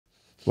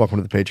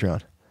Welcome to the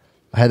Patreon.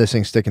 I had this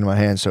thing sticking in my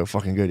hand so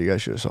fucking good. You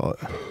guys should have saw it.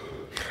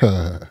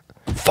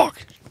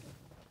 Fuck.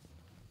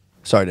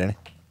 Sorry, Danny.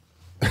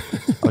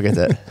 I'll get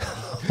that.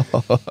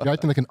 You're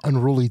acting like an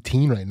unruly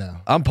teen right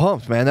now. I'm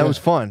pumped, man. That was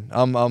fun.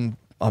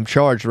 I'm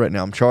charged right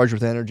now. I'm charged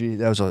with energy.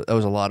 That was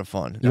a lot of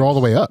fun. You're all the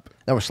way up.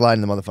 That was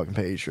sliding the motherfucking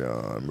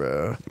Patreon,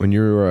 bro. When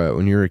you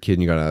were a kid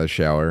and you got out of the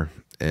shower,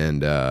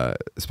 and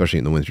especially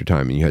in the winter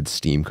time, and you had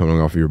steam coming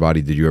off of your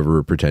body, did you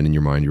ever pretend in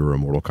your mind you were a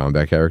Mortal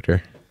Kombat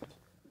character?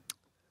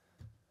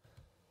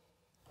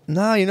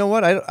 No, you know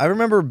what? I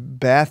remember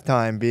bath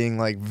time being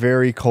like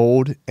very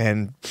cold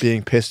and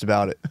being pissed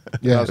about it.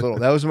 Yeah, I was little.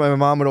 That was what my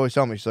mom would always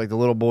tell me. She's like, the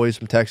little boys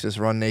from Texas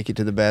run naked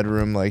to the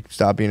bedroom, like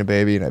stop being a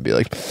baby, and I'd be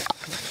like,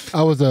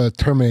 I was a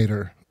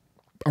Terminator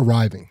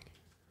arriving.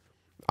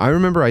 I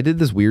remember I did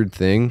this weird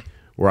thing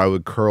where I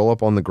would curl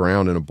up on the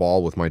ground in a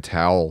ball with my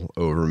towel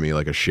over me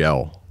like a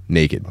shell,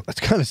 naked. That's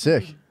kind of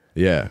sick.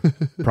 Yeah,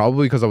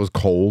 probably because I was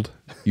cold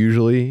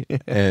usually,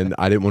 and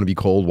I didn't want to be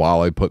cold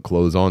while I put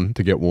clothes on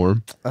to get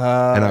warm.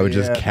 And I would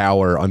just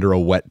cower under a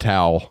wet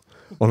towel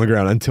on the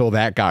ground until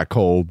that got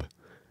cold,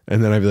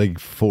 and then I'd be like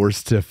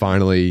forced to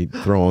finally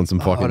throw on some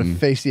fucking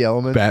face the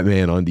elements.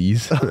 Batman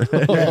undies.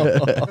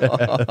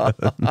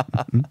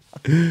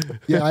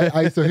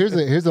 Yeah, so here's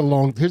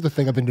the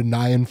thing I've been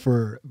denying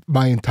for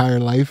my entire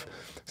life.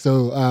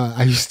 So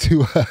I used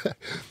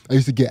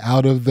to get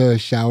out of the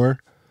shower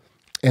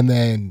and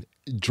then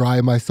dry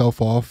myself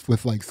off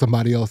with like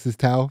somebody else's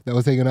towel that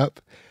was hanging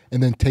up,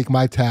 and then take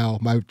my towel,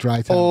 my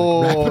dry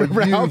towel, like,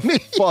 wrap it around me.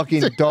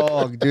 Fucking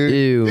dog, dude.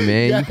 Ew,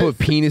 man. Yes. You put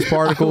penis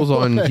particles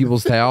on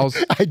people's towels?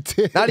 I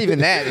did. Not even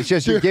that. It's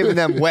just you're giving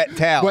them wet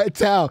towel. Wet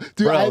towel.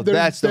 Dude, bro,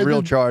 that's the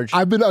real charge.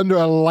 I've been under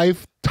a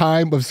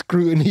lifetime of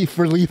scrutiny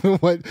for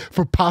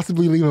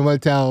possibly leaving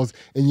wet towels.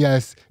 And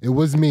yes, it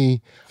was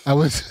me. I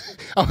was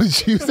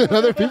using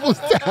other people's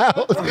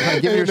towels.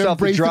 Give yourself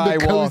the dry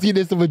the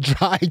coziness of a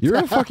dry towel. You're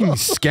a fucking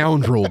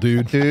scoundrel,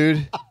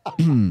 dude.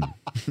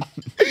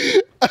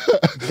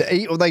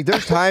 Like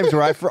there's times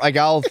where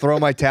I'll throw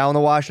my towel in the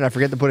wash and I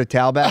forget to put a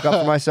towel back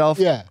up for myself.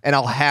 Yeah. And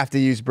I'll have to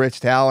use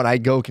Brit's towel, and I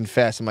go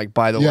confess. I'm like,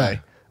 by the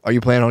way, are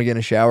you planning on getting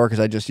a shower? Because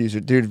I just used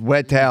it, dude.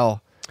 Wet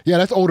towel. Yeah,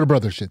 that's older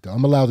brother shit though.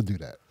 I'm allowed to do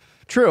that.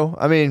 True.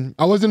 I mean,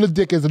 I wasn't a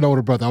dick as an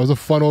older brother. I was a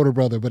fun older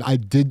brother, but I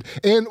did,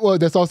 and well,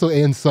 that's also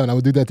Ann's son. I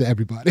would do that to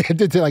everybody. I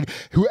did to like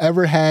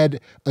whoever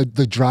had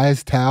the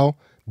driest towel.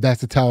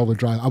 That's the towel I would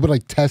dry. I would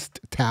like test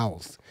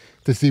towels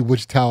to see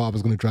which towel I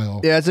was going to dry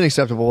off. Yeah, it's an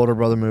acceptable older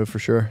brother move for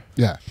sure.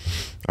 Yeah,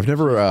 I've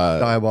never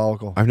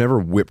diabolical. I've never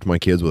whipped my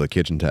kids with a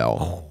kitchen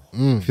towel.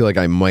 I feel like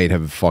I might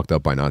have fucked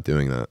up by not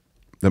doing that.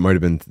 That might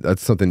have been,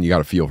 that's something you got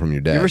to feel from your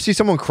dad. You ever see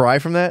someone cry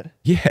from that?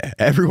 Yeah,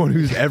 everyone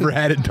who's ever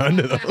had it done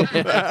to them.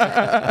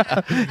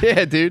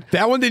 Yeah, dude.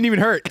 That one didn't even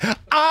hurt.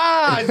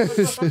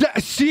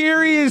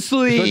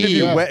 Seriously?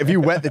 If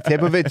you wet the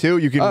tip of it too,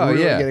 you can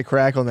really get a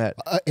crack on that.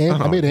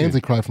 I made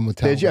Ansley cry from a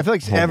towel. Did you? I feel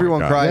like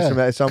everyone cries from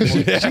that at some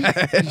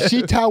point.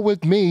 She towel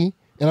whipped me,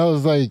 and I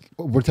was like,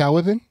 we're towel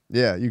whipping?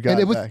 Yeah, you got it.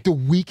 And it was the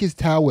weakest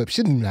towel whip.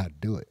 She didn't know how to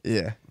do it.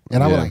 Yeah.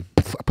 And I would like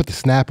put the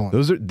snap on.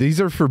 These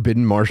are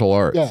forbidden martial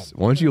arts. Yeah.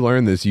 Once you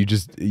learn this,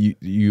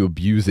 you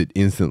abuse it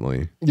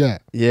instantly. Yeah.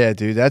 Yeah,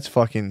 dude, that's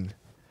fucking.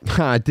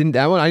 I didn't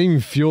even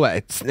feel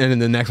that. And then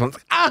the next one's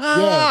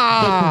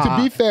Yeah. But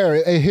to be fair,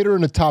 it hit her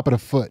in the top of the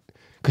foot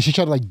because she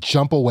tried to like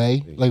jump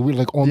away, like we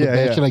like on the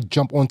bed. She like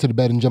jump onto the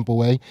bed and jump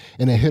away,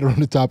 and it hit her on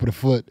the top of the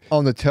foot.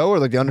 On the toe or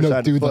like the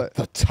underside of the foot?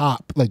 The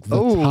top, like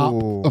the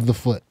top of the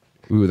foot.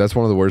 Ooh, that's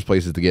one of the worst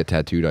places to get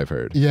tattooed, I've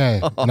heard.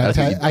 Yeah. And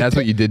that's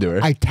what you did to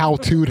her. I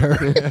tattooed her.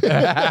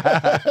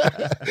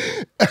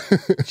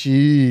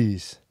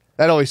 Jeez.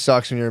 That always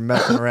sucks when you're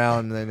messing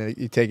around and then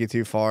you take it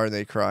too far and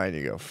they cry and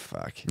you go,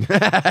 fuck.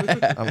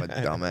 I'm a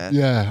dumbass.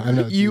 Yeah, I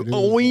know. You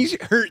always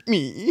hurt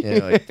me.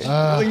 Yeah,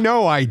 like,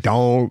 no, I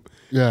don't.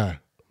 Yeah.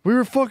 We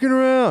were fucking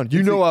around.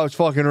 You know I was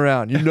fucking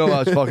around. You know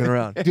I was fucking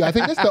around. Dude, I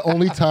think that's the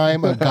only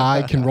time a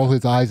guy can roll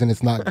his eyes and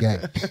it's not gay.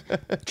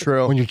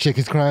 True. When your chick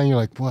is crying, you're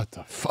like, what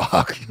the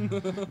fuck?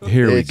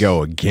 Here we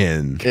go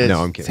again.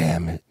 No, I'm kidding.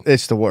 Damn it.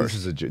 It's the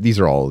worst. These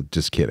are all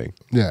just kidding.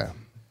 Yeah.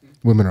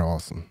 Women are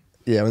awesome.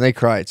 Yeah, when they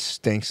cry, it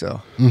stinks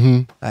though.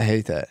 I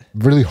hate that.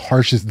 Really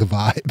harshes the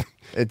vibe.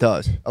 It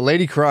does. A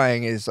lady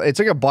crying it's like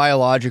a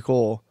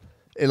biological...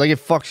 It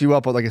fucks you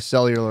up at like a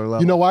cellular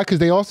level. You know why? Because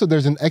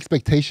there's an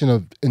expectation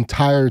of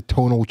entire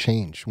tonal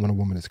change when a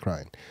woman is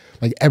crying.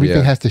 Like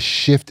everything has to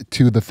shift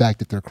to the fact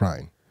that they're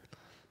crying.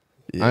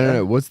 Yeah. I don't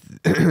know. What's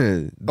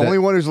the only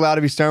one who's allowed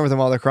to be stern with them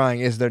while they're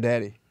crying is their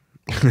daddy.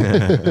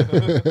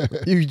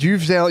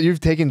 You've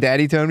taken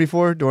daddy tone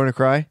before during a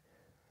cry?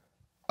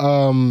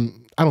 I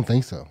don't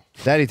think so.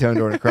 Daddy tone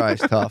during a cry is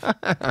tough.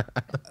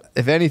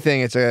 If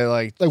anything, it's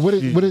like what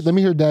let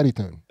me hear daddy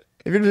tone.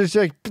 If you're just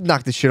like,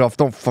 knock this shit off,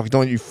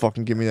 don't you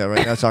fucking give me that right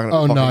now. That's not gonna.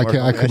 Oh no, I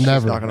could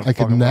never. I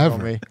could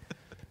never.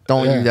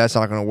 Don't you? That's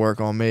not gonna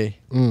work on me.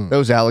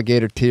 Those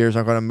alligator tears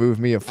aren't gonna move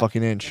me a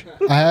fucking inch.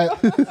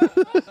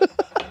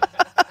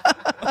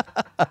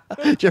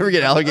 Did you ever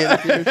get alligator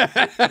tears?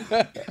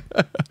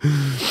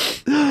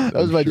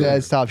 That was my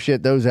dad's top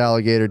shit. Those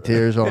alligator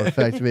tears don't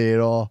affect me at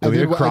all. We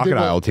had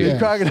crocodile tears.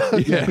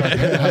 Crocodile tears.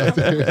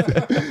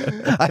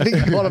 I think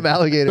I called them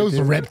alligator Those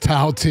tears.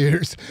 reptile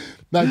tears.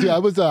 No, dude, I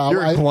was.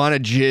 Your iguana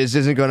jizz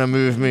isn't gonna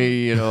move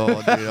me, you know.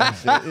 Dude,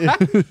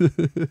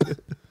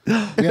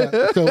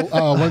 yeah. So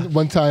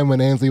one time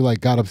when Ansley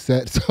like got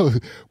upset, so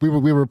we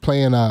were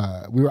playing.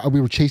 We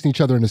were chasing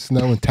each other in the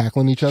snow and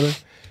tackling each other.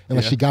 And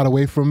like she got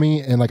away from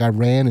me, and like I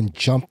ran and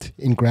jumped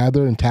and grabbed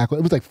her and tackled.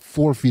 It was like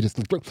 4 feet of,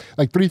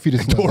 like 3 feet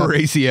of snow. Tore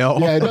ACL.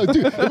 Yeah, no,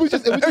 dude. It was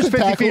just There's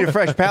 50 feet of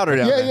fresh powder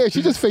down there. Yeah,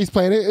 she just face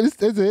planted. It's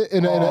it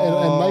in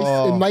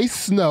nice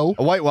snow.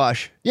 A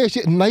whitewash. Yeah,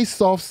 nice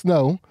soft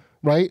snow,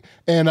 right?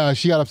 And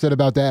she got upset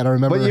about that. And I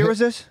remember. What year was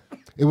this?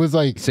 It was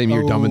like Same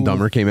year Dumb and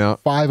Dumber came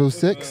out.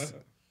 506.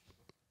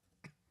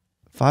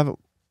 5.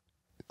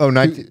 Oh,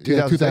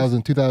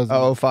 2000. 2000.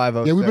 Oh, 5.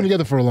 Yeah, we've been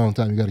together for a long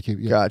time. You got to keep.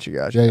 Yeah. Gotcha.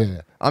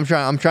 Yeah. I'm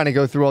trying to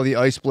go through all the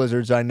ice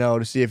blizzards I know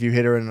to see if you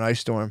hit her in an ice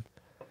storm.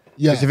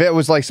 Yeah. Because if it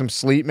was like some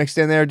sleet mixed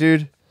in there,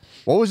 dude,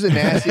 what was the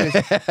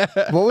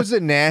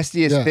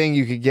nastiest thing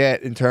you could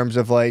get in terms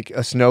of like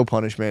a snow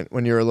punishment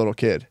when you were a little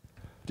kid?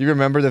 Do you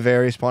remember the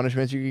various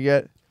punishments you could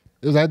get?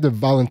 It was I had to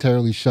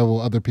voluntarily shovel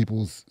other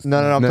people's. No.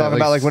 I'm talking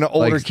about like when an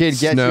older kid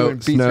gets you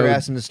and beats your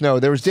ass in the snow.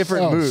 There was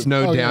different moves.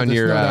 Snow down the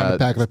your snow down the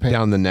back of the pants.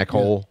 down the neck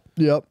hole.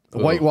 Yep.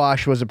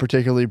 Whitewash was a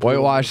particularly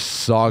brutal. Whitewash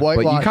sucked, but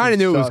you kind of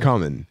knew it was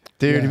coming.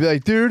 Dude, you'd be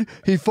like, dude,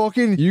 he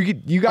fucking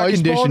you got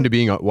conditioned to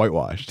being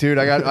whitewashed. Dude,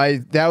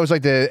 that was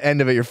like the end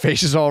of it. Your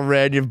face is all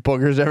red, you have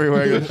boogers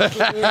everywhere.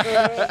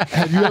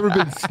 Have you ever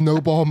been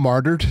snowball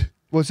martyred?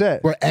 What's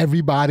that? Where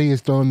everybody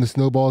is throwing the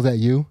snowballs at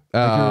you.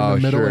 Like you're in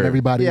the middle and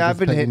everybody. Yeah, is I've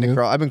been hitting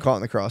I've been caught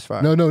in the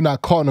crossfire. No,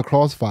 not caught in the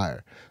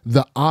crossfire.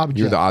 The object.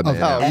 You're the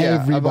object. Of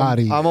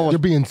everybody. I'm almost, you're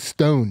being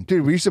stoned.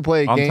 Dude, we used to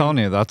play a game. I'm telling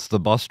you, that's the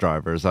bus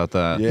drivers at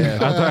the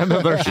end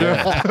of their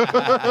shift.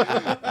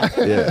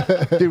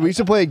 Dude, we used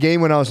to play a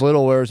game when I was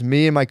little where it was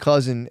me and my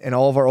cousin and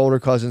all of our older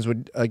cousins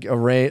would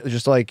arrange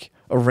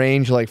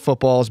like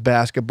footballs,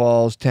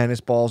 basketballs, tennis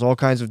balls, all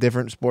kinds of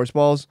different sports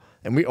balls.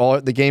 And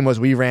the game was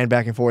we ran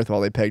back and forth while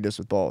they pegged us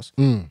with balls.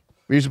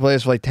 We used to play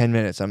this for like 10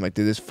 minutes. I'm like,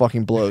 dude, this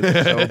fucking blows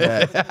so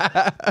bad.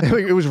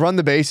 It was run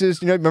the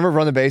bases. You know, remember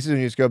run the bases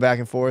when you just go back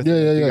and forth?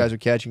 Yeah. You guys would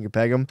catch and you could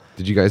peg them.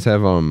 Did you guys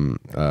have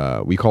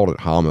we called it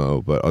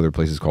homo, but other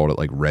places called it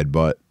like red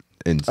butt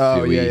and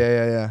Oh, suey,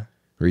 yeah.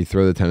 where you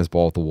throw the tennis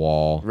ball at the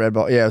wall. Red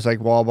ball. Yeah, it was like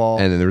wall ball.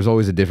 And then there was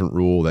always a different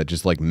rule that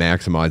just like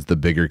maximized the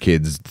bigger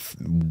kids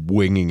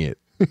winging it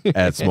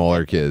at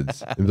smaller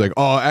kids. It'd be like,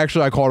 oh,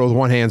 actually, I caught it with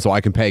one hand, so I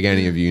can peg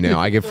any of you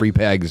now. I get free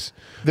pegs.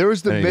 There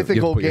was the And you have to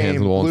mythical put your hands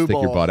game on the wall and blue stick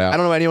your balls. butt out. I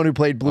don't know anyone who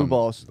played blue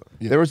balls.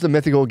 There was the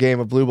mythical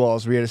game of blue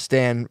balls where you had to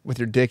stand with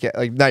your dick,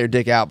 like not your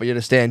dick out, but you had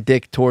to stand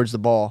dick towards the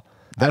ball.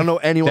 I don't know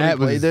anyone who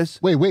played this.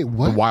 Wait,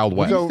 what? The Wild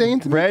West. What are you saying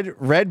to me?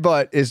 Red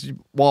butt is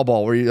wall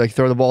ball, where you like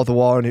throw the ball at the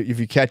wall, and if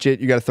you catch it,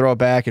 you got to throw it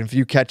back. And if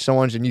you catch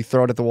someone's and you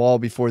throw it at the wall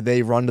before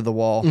they run to the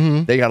wall,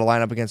 they got to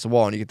line up against the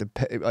wall, and you get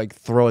to like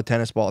throw a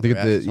tennis ball. At They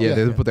their get ass.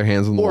 they put their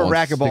hands on the Or wall a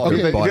and stick racquetball. their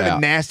If you butt have a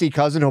out. nasty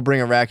cousin, he'll bring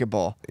a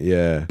racquetball.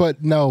 Yeah.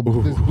 But no,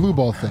 this blue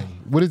ball thing.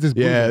 What is this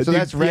blue ball? So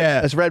that's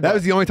red. That's red. That butt.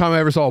 was the only time I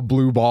ever saw a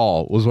blue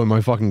ball was when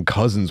my fucking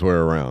cousins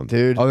were around.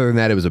 Dude. Other than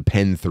that, it was a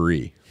Pen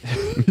 3.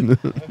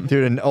 Dude,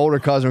 an older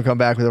cousin would come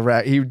back with a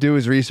rack. He would do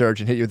his research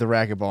and hit you with a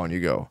racquetball, and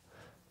you go,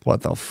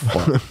 "What the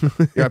fuck?"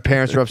 Your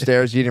parents are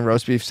upstairs eating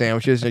roast beef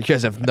sandwiches, and you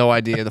guys have no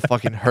idea the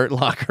fucking Hurt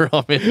Locker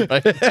I'm in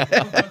right now.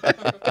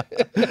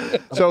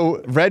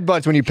 So red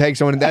butts when you peg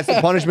someone, that's the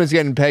punishment's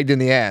getting pegged in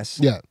the ass.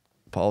 Yeah.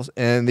 Pulse.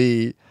 And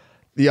the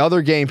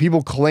other game,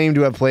 people claim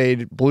to have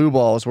played blue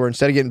balls, where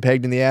instead of getting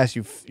pegged in the ass,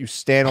 you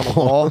stand on the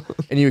ball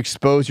and you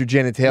expose your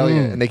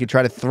genitalia, and they could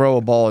try to throw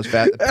a ball as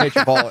fast, pitch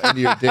a ball into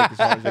your dick as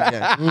hard as they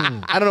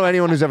can. I don't know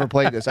anyone who's ever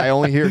played this. I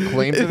only hear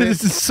claims of it.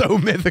 This is so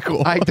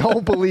mythical. I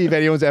don't believe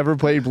anyone's ever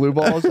played blue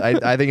balls.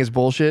 I think it's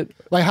bullshit.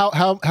 Like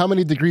how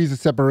many degrees of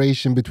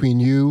separation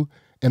between you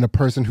and a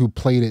person who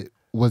played it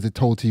was it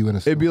told to you in a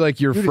story? It'd be like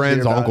your Who did you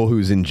friend's hear about uncle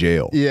who's in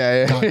jail.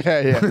 Yeah.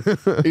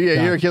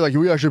 You're a kid like,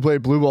 we actually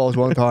played blue balls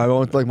one time. I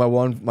went to like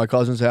my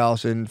cousin's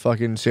house in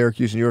fucking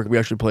Syracuse, New York. We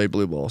actually played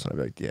blue balls. And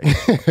I'd be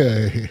like,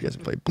 yeah, you guys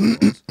played blue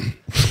balls.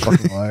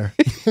 Fucking liar.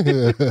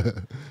 Yeah,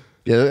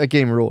 that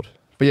game ruled.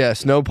 But yeah,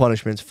 snow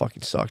punishments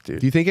fucking suck, dude.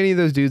 Do you think any of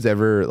those dudes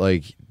ever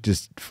like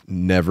just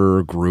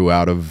never grew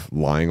out of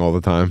lying all the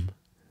time?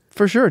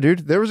 For sure,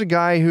 dude. There was a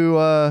guy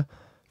who,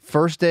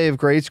 first day of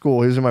grade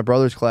school, he was in my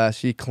brother's class.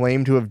 He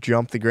claimed to have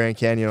jumped the Grand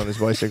Canyon on his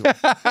bicycle.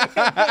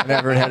 And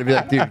everyone had to be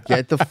like, dude,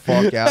 get the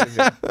fuck out of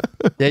here.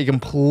 Yeah, he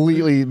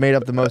completely made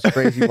up the most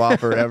crazy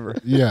whopper ever.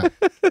 Yeah.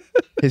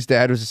 His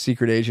dad was a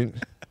secret agent.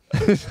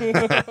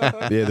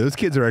 Yeah, those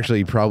kids are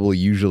actually probably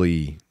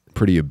usually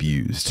pretty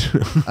abused.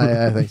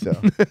 I think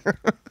so.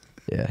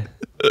 Yeah.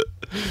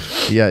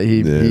 Yeah,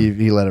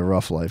 he led a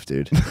rough life,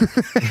 dude. he led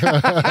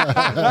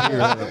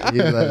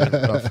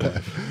a rough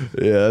life.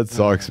 Yeah, that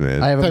sucks,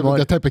 man. I have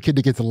The type of kid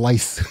that gets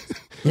lice.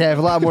 I have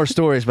a lot more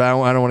stories, but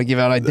I don't want to give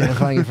out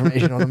identifying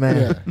information on the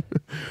man.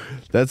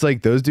 That's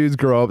like those dudes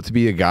grow up to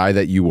be a guy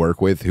that you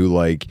work with who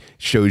like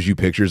shows you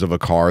pictures of a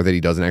car that he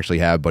doesn't actually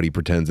have, but he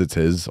pretends it's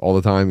his all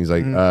the time. He's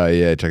like,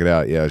 yeah, check it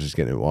out. Yeah, I was just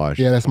getting it washed.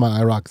 Yeah, that's my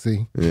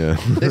IROC. Yeah.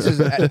 This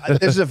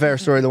is a fair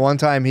story. The one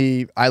time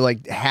I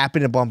like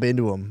happened to bump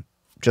into him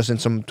just in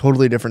some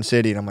totally different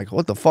city, and I'm like,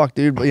 what the fuck,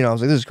 dude? But, you know, I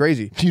was like, this is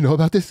crazy. Do you know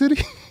about this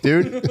city?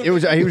 Dude, he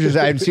was just,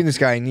 I hadn't seen this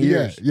guy in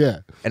years. Yeah.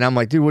 And I'm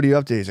like, dude, what are you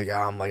up to? He's like,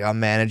 I'm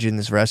managing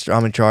this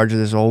restaurant. I'm in charge of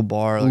this whole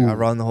bar. Like, I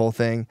run the whole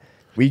thing.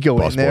 We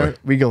go in there,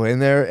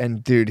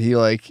 and dude, he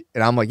like,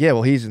 and I'm like, yeah,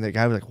 well, he's in the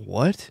guy was like,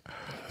 what?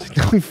 Like,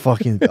 no, he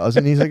fucking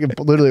doesn't. He's like,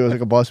 literally was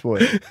like a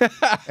busboy.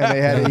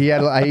 And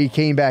he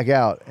came back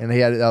out, and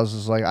I was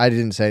just like, I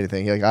didn't say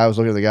anything. I was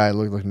looking at the guy,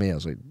 looked at me, I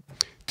was like,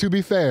 to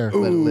be fair,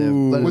 let it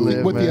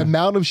live, with the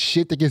amount of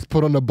shit that gets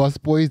put on the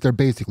busboys, they're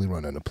basically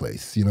running the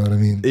place. You know what I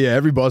mean? Yeah,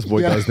 every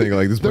busboy does think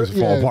like this place will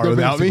fall apart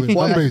without me.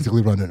 I'm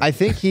basically running it. I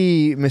think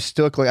he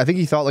mistook, like, I think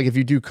he thought like if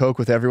you do coke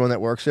with everyone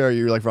that works there,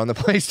 you like run the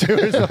place too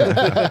or something.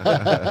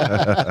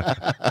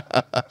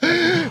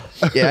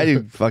 Yeah, I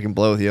do fucking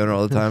blow with the owner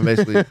all the time.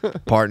 Basically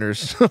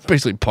partners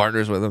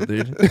with him,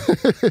 dude.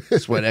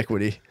 Sweat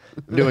equity.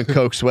 I'm doing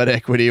coke sweat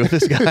equity with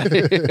this guy.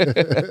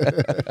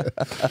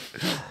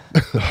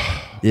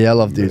 Yeah, I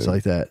love dudes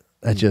like that.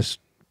 That just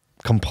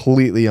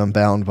completely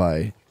unbound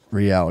by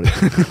reality.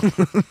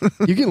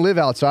 You can live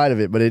outside of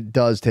it, but it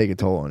does take a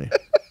toll on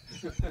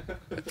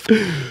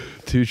you.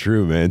 Too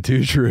true, man.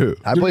 Too true.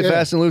 I play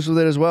fast and loose with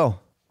it as well.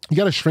 You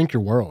got to shrink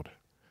your world.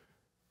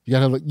 You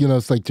got to, you know,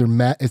 it's like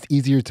it's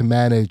easier to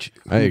manage.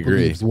 Who I agree.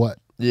 believes what?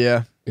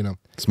 Yeah. You know,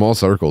 Small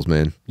circles,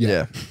 man.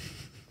 Yeah.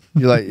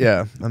 You're like,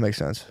 yeah, that makes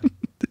sense.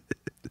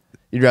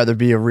 You'd rather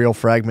be a real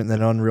fragment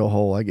than an unreal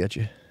whole. I get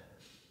you.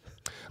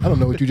 I don't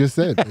know what you just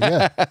said. But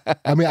yeah.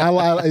 I mean,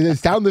 it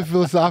sounded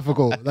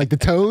philosophical. Like the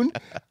tone,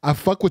 I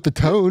fuck with the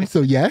tone,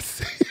 so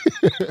yes.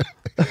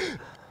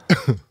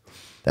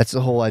 That's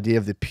the whole idea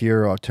of the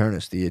pure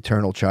alternus, the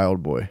eternal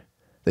child boy.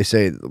 They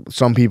say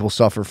some people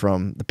suffer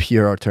from the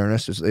pure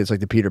alternus. It's like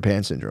the Peter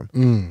Pan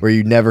syndrome, where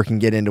you never can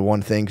get into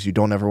one thing because you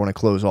don't ever want to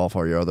close off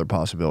all your other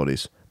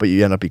possibilities, but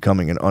you end up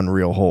becoming an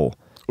unreal whole.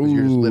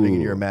 You're just living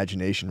in your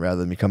imagination rather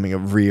than becoming a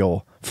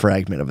real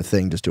fragment of a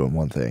thing just doing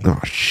one thing. Oh,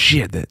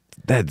 shit.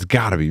 That's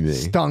got to be me.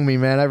 Stung me,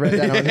 man. I read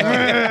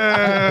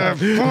that.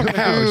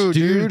 Fuck you,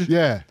 dude.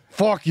 Yeah.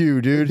 Fuck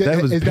you, dude. That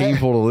was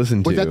painful to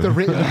listen to. Was that the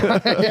written? I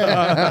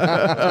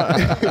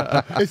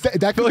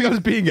feel like I was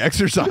being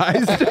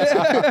exercised.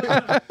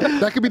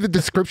 That could be the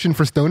description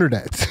for Stoner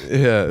Dadz.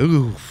 Yeah.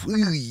 Ooh.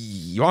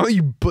 Why don't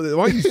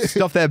you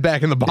stuff that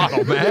back in the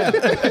bottle, man?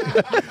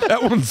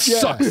 That one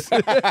sucks.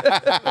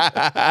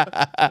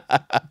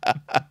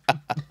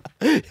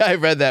 I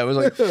read that. It was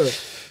like,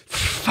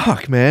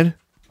 fuck, man.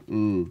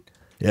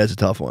 Yeah, it's a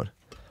tough one.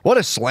 What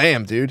a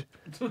slam, dude.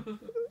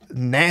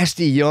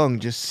 Nasty Young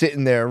just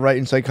sitting there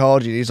writing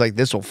psychology. And he's like,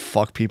 this will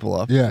fuck people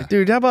up. Yeah. Like,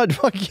 dude, how about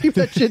fucking keep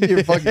that shit to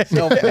your fucking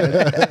self,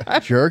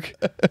 man? Jerk.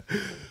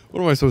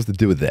 What am I supposed to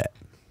do with that?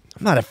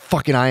 I'm not a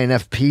fucking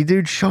INFP,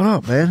 dude. Shut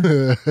up,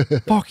 man.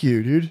 Fuck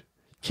you, dude.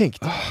 Can't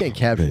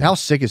capture. How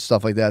sick is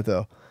stuff like that,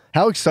 though?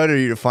 How excited are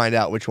you to find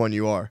out which one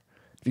you are?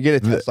 If you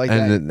get a test like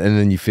that. And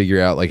then you figure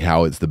out like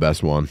how it's the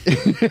best one.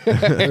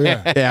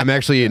 Yeah, I'm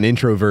actually an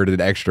introverted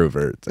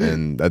extrovert,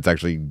 and that's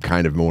actually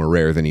kind of more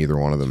rare than either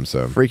one of them.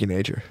 So freaking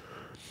nature.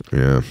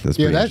 Yeah, that's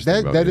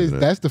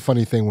that's the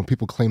funny thing when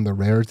people claim the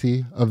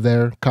rarity of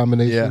their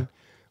combination. Yeah.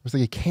 It's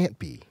like it can't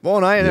be. Well,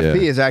 an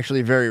INFP is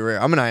actually very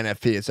rare. I'm an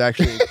INFP. It's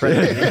actually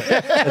incredibly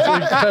rare. It's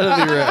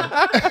incredibly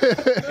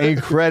rare.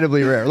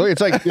 Incredibly rare. Look,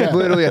 it's like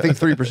literally, I think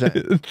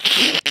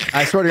 3%.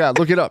 I swear to God,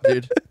 look it up,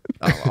 dude.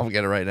 I'll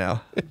get it right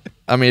now.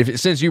 I mean,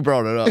 since you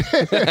brought it up.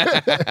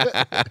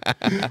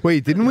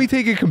 Wait, didn't we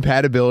take a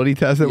compatibility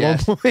test at one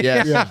point?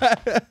 Yes. Yeah.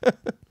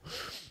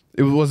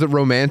 Was it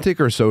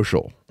romantic or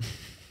social?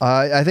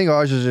 I think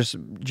ours was just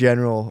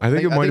general. I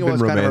think it might have been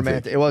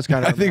romantic. It was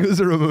kind of. I think it was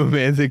a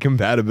romantic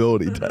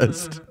compatibility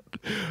test.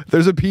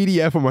 There's a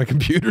PDF on my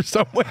computer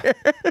somewhere.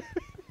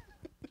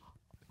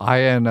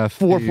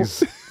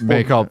 INFPs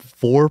make up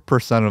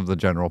 4% of the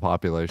general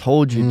population.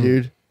 Told you,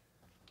 dude.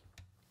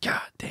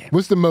 God damn.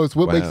 What's the most?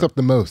 What makes up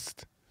the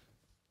most?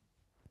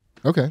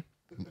 Okay.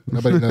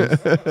 Nobody knows.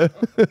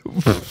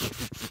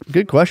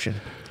 Good question.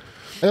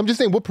 And I'm just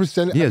saying, what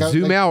percent? Yeah,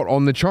 zoom out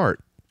on the chart.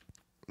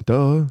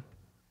 Duh.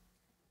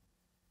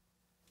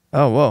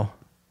 Oh, whoa.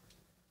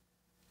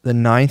 The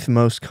 9th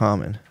most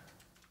common.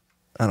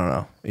 I don't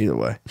know. Either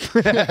way.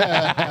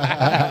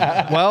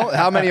 Well,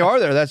 how many are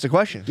there? That's the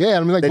question. Yeah,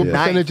 I mean, like, what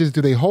percentages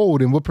do they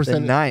hold, and what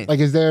percent? The 9th. Like,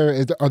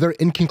 are there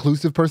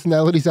inconclusive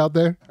personalities out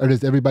there, or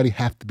does everybody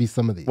have to be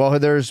some of these? Well,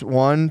 there's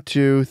 1,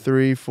 2,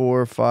 3,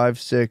 4, 5,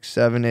 6,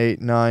 7,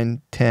 8,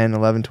 9, 10,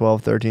 11,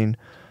 12, 13,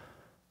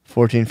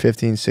 14,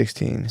 15,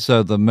 16.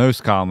 So the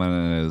most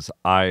common is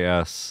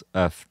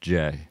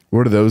ISFJ.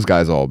 What are those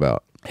guys all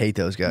about? Hate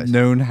those guys.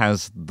 Known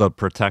as the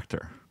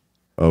protector.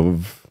 Oh,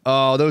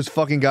 those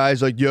fucking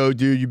guys like, yo,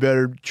 dude, you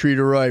better treat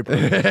her right, bro.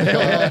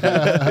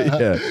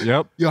 Yeah.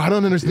 Yep. Yo, I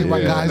don't understand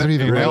why guys are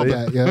even like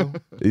that, yo.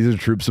 These are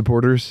troop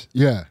supporters?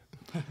 Yeah.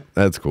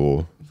 That's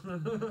cool.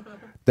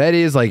 That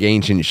is like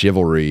ancient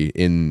chivalry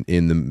in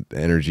the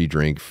energy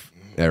drink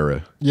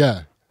era.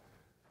 Yeah.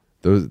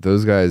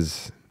 Those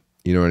guys,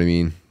 you know what I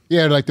mean?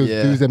 Yeah, like those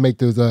dudes that make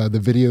those the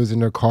videos in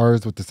their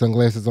cars with the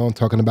sunglasses on,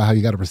 talking about how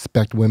you got to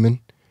respect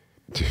women.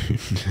 Dude.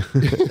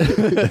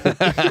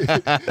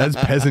 That's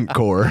peasant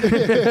core.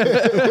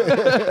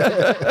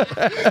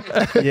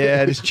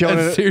 Yeah, just chilling.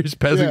 That's serious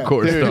peasant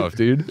core stuff,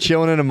 dude.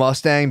 Chilling in a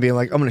Mustang, being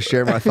like, I'm going to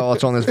share my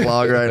thoughts on this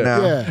vlog right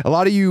now. Yeah. A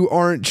lot of you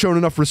aren't showing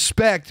enough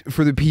respect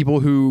for the people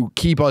who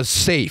keep us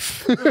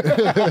safe.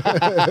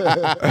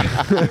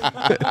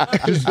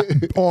 Just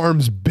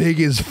arms big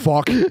as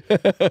fuck.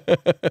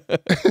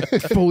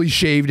 Fully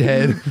shaved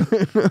head.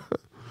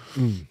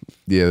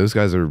 Yeah, those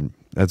guys are,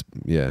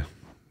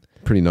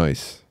 pretty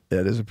nice.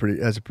 Yeah, that's a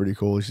pretty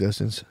cool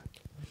existence.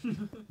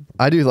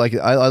 I do like it.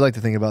 I like to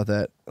think about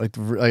that. Like,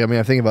 I mean,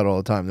 I think about it all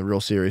the time. The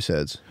real serious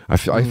heads. I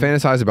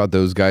fantasize about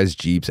those guys'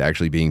 Jeeps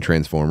actually being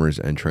Transformers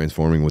and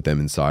transforming with them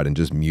inside and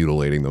just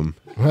mutilating them.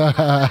 Just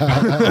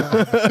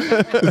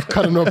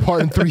cutting them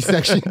apart in 3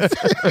 sections.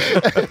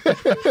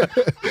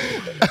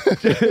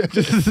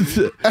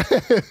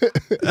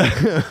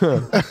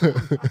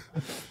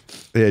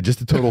 Yeah,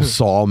 just a total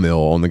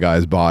sawmill on the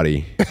guy's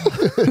body.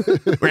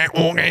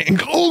 Oh,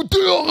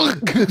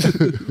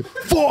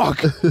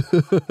 fuck!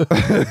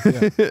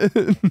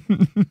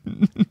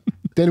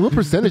 Danny, what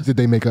percentage did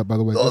they make up, by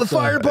the way? Oh, the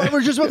fire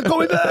department's just about to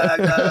call me back.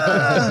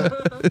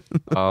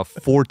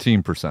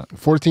 14%.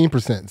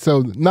 14%.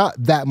 So not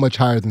that much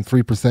higher than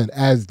 3%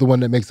 as the one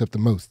that makes up the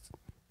most,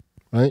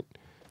 right?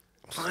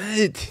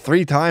 What?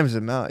 3 times the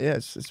amount. Yeah,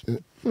 it's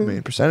I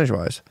mean,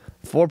 percentage-wise.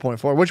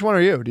 4.4. Which one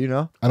are you? Do you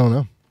know? I don't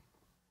know.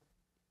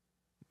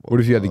 What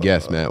if you had to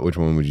guess, Matt? Which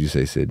one would you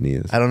say Sidney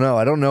is? I don't know.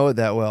 I don't know it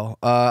that well.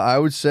 I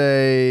would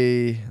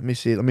say, let me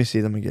see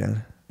them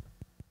again.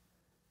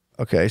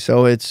 Okay,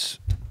 so it's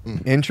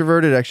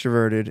introverted,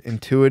 extroverted,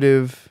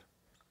 intuitive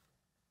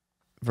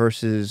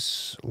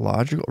versus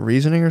logical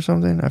reasoning or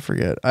something. I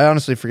forget. I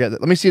honestly forget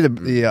that. Let me see the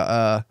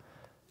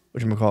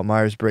whatchamacallit,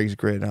 Myers-Briggs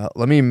grid.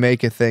 Let me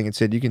make a thing and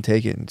Sid, you can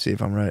take it and see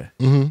if I'm right.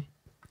 Mm-hmm.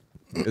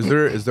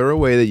 Is there a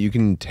way that you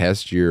can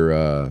test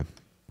your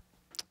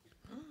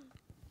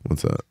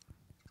what's that?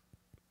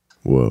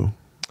 Whoa.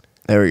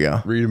 There we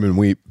go. Read them and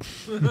weep.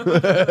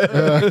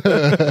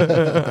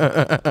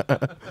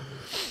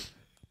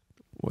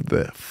 What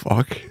the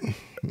fuck?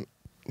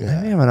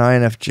 Yeah. Maybe I'm an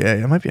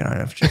INFJ. I might be an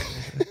INFJ.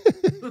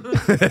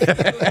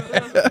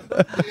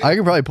 I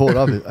can probably pull it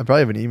up. I probably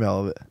have an email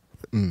of it.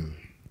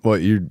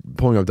 What, you're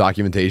pulling up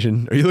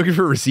documentation? Are you looking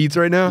for receipts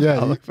right now? Yeah,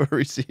 I'll look for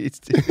receipts,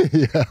 dude.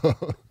 Yeah.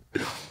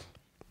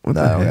 I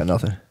got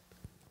nothing.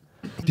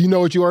 Do you know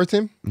what you are,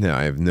 Tim? No,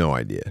 I have no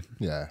idea.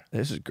 Yeah.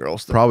 This is girl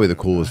stuff. Probably the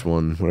coolest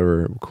one.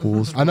 Whatever.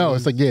 Coolest. I know.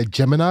 It's like, yeah,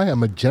 Gemini.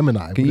 I'm a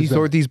Gemini. Can you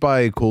sort these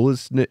by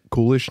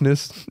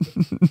coolishness?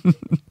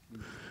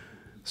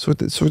 Sort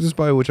this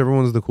by whichever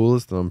one's the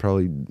coolest, and I'm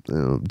probably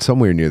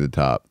somewhere near the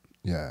top.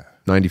 Yeah.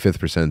 95th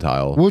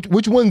percentile.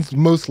 Which one's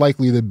most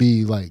likely to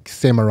be like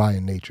samurai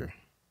in nature?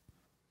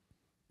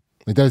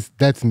 Like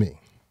that's me.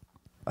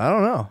 I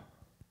don't know.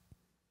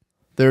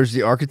 There's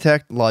the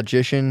architect,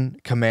 logician,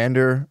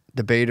 commander,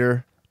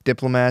 debater,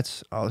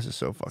 diplomats. Oh, this is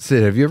so fucking.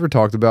 Sid, have you ever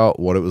talked about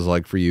what it was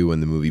like for you when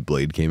the movie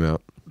Blade came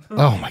out?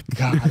 Oh my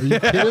God, are you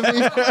kidding me?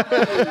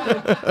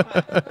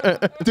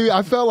 Dude,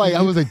 I felt like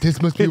I was like,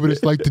 this must be what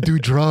it's like to do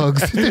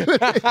drugs.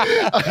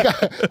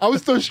 I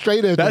was so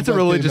straight at That's a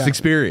religious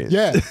experience.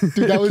 Yeah,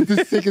 dude, that was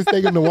the sickest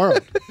thing in the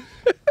world.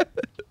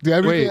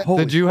 Dude, wait,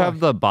 did you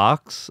have the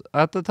box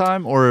at the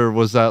time, or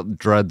was that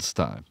Dreads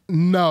time?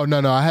 No.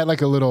 I had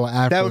like a little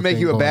afro. That would make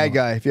you a bad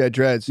guy if you had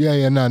dreads. Yeah,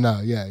 yeah.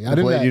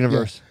 The Blade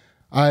universe.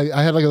 Yeah.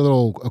 I had like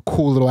a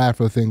cool little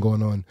afro thing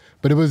going on,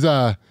 but it was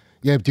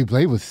yeah, dude,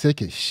 Blade was sick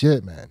as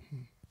shit, man.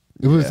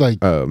 It was like,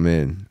 oh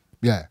man,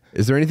 yeah.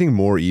 Is there anything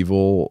more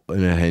evil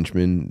in a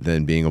henchman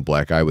than being a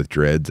black guy with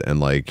dreads and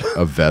like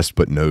a vest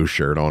but no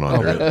shirt on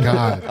under it? Oh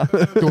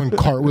God, doing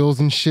cartwheels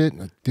and shit.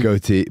 Like,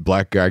 goatee,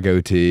 black guy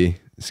goatee,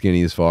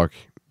 skinny as fuck.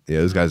 Yeah,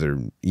 those guys are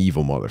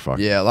evil motherfuckers.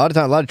 Yeah, a lot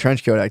of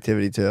trench coat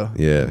activity too.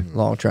 Yeah,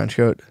 long trench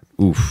coat.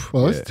 Oof.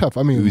 Well, it's tough.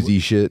 I mean, Uzi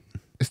shit.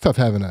 It's tough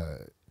having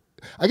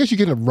I guess you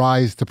can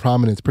rise to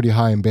prominence pretty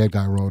high in bad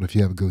guy world if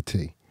you have a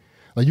goatee.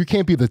 Like you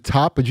can't be the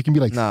top, but you can be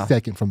like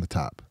second from the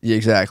top. Yeah,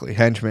 exactly.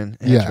 Henchman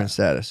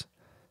status.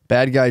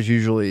 Bad guys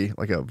usually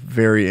like a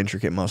very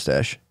intricate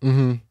mustache.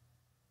 Mm-hmm.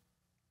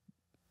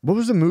 What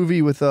was the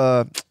movie with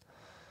I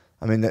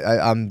mean,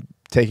 I'm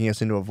taking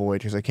us into a void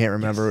because I can't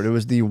remember it. It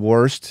was the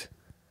worst.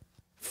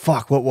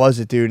 Fuck, what was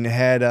it, dude? And it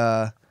had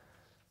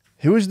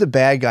who was the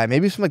bad guy?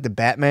 Maybe it's from like the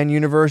Batman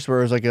universe where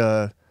it was like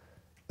a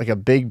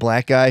big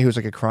black guy who was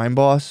like a crime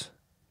boss.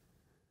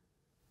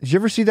 Did you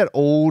ever see that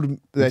old?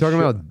 You're talking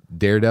about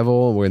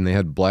Daredevil when they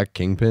had Black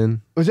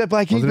Kingpin? Was that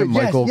Black Kingpin? Wasn't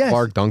it Michael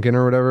Clark Duncan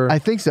or whatever? I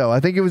think so. I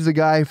think it was the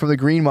guy from the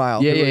Green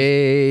Mile.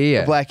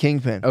 Yeah. Black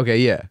Kingpin. Okay,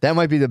 yeah. That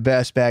might be the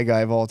best bad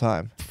guy of all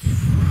time.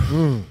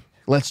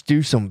 Let's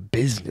do some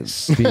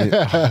business.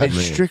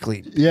 It's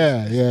strictly.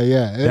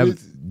 Yeah.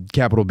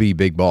 Capital B,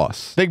 Big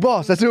Boss. Big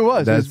Boss. That's who it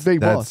was. It was Big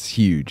Boss. That's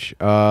huge.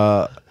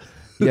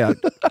 Yeah,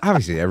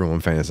 obviously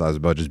everyone fantasizes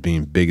about just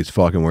being big as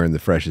fuck and wearing the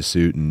freshest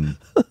suit and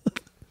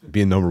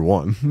being number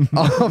one.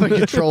 I'm in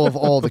control of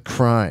all the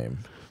crime.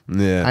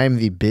 Yeah. I'm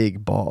the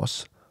big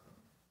boss.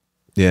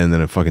 Yeah, and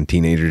then a fucking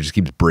teenager just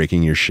keeps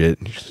breaking your shit.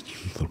 You're just like, you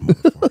little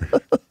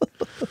motherfucker.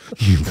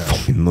 You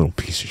fucking little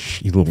piece of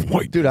shit. You little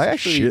white Dude, piece I of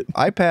actually shit.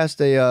 I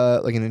passed a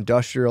like an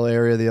industrial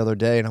area the other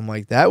day, and I'm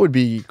like, that would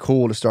be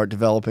cool to start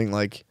developing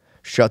like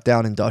shut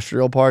down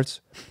industrial parts.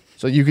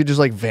 So you could just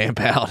like vamp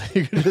out.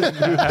 You could just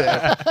move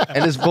there.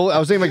 And it's full I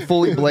was saying like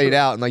fully blade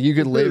out, and like you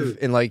could live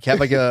and like have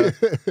like a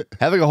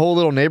whole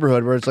little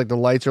neighborhood where it's like the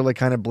lights are like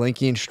kind of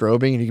blinky and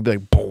strobing, and you could be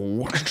like,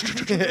 boom.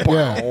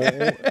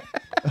 Yeah.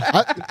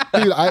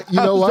 Dude, you know I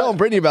was what? telling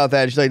Brittany about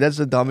that. She's like, that's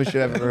the dumbest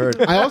shit I've ever heard.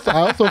 I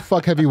also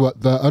fuck heavy with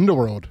the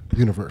Underworld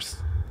universe.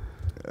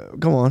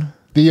 Come on.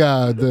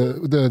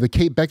 The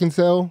Kate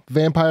Beckinsale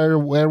vampire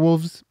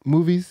werewolves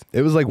movies.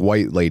 It was like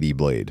White Lady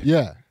Blade.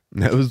 Yeah.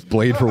 That was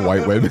Blade for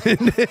white women.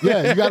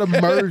 Yeah, you gotta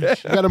merge.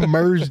 You gotta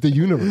merge the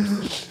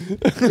universe.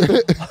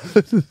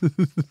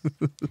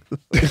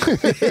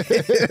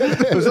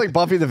 It was like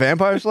Buffy the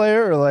Vampire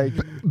Slayer, or like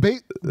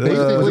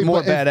Basically,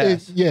 more but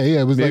it's- badass. yeah,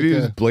 it was Maybe like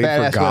it was Blade for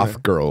badass goth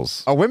women.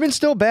 girls. are women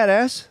still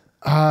badass?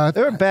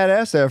 They were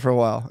badass there for a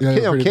while. Yeah,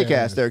 they're pretty kick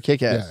ass. badass. They're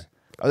kick ass.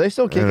 Yeah. Are they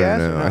still kick I ass?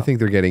 don't know. I think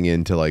they're getting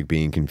into like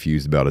being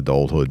confused about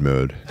adulthood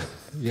mode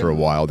for a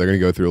while. They're gonna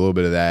go through a little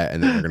bit of that,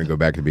 and then they're gonna go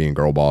back to being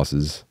girl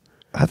bosses.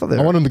 I thought they I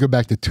were. want them to go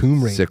back to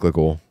Tomb Raider.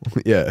 Cyclical.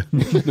 Yeah.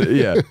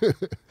 Yeah.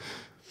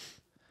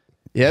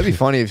 Yeah, it'd be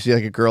funny if you see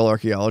like a girl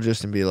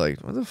archaeologist and be like,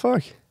 "What the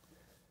fuck?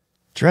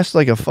 Dressed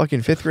like a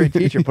fucking 5th grade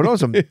teacher. Put on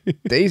some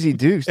Daisy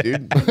Dukes,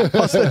 dude.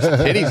 Bust those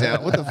titties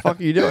out. What the fuck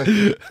are you doing?"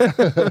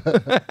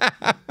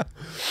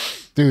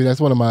 Dude, that's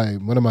one of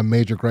my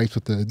major gripes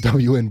with the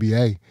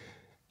WNBA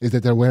is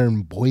that they're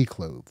wearing boy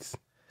clothes.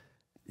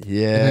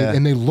 Yeah.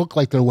 And they look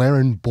like they're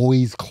wearing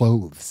boys'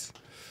 clothes.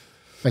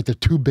 Like they're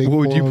too big. What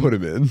would for you them. put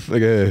him in?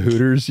 Like a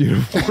Hooters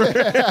uniform?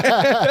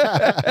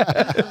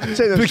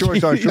 Say those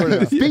shorts aren't short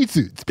enough. Speed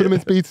suits. Put them in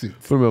speed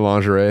suits. Put him in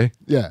lingerie?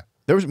 Yeah.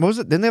 There was, what was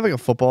it? Didn't they have like a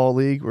football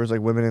league where it's like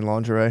women in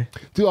lingerie?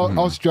 Dude,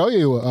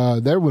 Australia,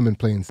 their women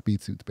play in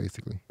speed suits,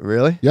 basically.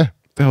 Really? Yeah.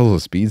 The hell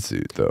is a speed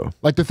suit, though?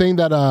 Like the thing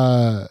that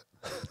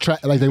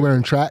like they wear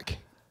in track.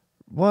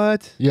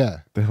 What? Yeah.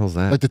 The hell's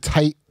that? Like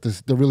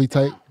the really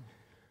tight.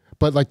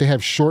 But like they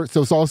have shorts,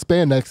 so it's all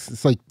spandex.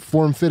 It's like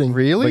form fitting.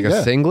 Really? Like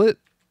a singlet?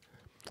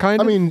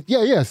 Kind I of? mean,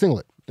 yeah,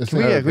 singlet. Can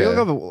we look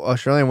up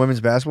Australian women's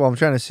basketball? I'm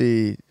trying to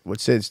see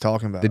what Sid's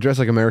talking about. They dress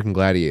like American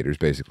gladiators,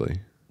 basically.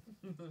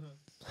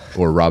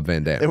 Or Rob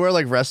Van They Dam. wear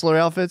like wrestler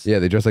outfits. Yeah,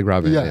 they dress like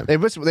Rob Van Yeah.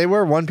 Dam. They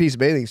wear one-piece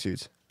bathing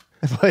suits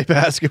and play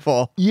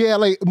basketball. Yeah,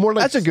 like more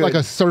like That's a good- like a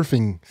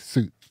surfing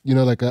suit. You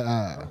know, like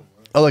a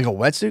Oh, like a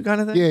wetsuit kind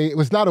of thing? yeah. It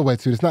was not a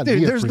wetsuit. It's not.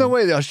 Dude, there's neoprene. no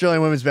way the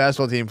Australian women's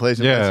basketball team plays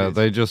in Yeah, wetsuits.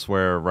 they just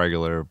wear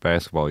regular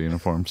basketball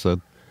uniforms. So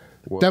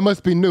That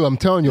must be new. I'm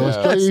telling you,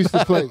 Australia used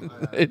to play.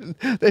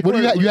 They What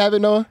do wear- you have it,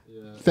 Noah?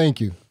 Yeah. Thank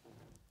you.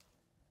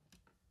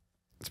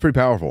 It's pretty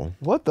powerful.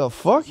 What the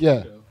fuck?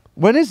 Yeah,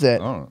 When is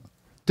that? I don't know.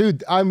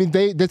 dude. I mean,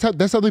 that's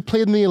how they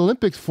played in the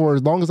Olympics for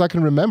as long as I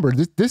can remember.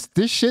 This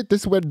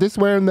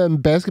wearing them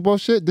basketball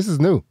shit. This is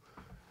new.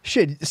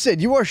 Shit,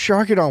 Sid, you are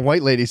sharking on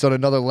white ladies on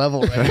another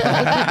level right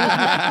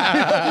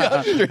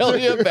now. The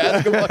Australian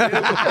basketball.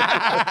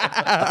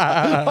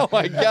 Oh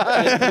my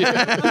god.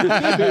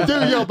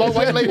 Dude, yo, my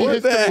white lady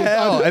What the history.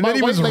 hell? And my then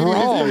he white was lady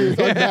wrong.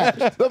 history is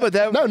unmatched. No, but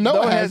that No,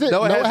 Noah has it.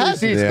 Noah Noah has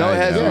has it. receipts. Yeah, Noah I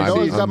has know. Yeah, I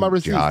Noah's see. got my I'm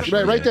receipts. Josh,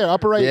 Right man. there,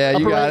 upper right. Yeah, you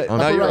upper got right, it. upper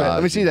No, you're right. right.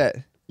 Let me see that.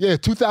 Yeah,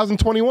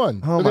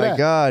 2021. Oh Look at my that.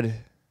 god.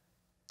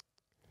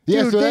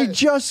 Yeah, Dude, so they that-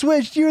 just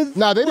switched. You're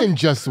No, they didn't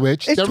just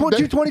switch. It's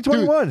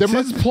 2021. There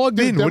Sid's must, plugged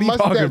in. there What are you must-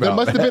 talking there about?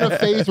 must have been a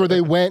phase where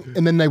they went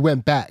and then they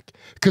went back.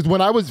 Because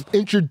when I was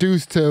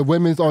introduced to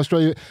women's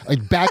Australia,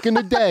 like back in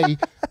the day,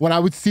 when I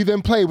would see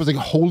them play, it was like,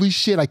 holy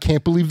shit, I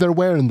can't believe they're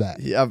wearing that.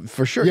 yeah,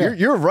 for sure. Yeah.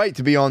 You're right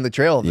to be on the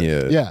trail of it.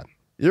 Yeah. Yeah.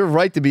 You're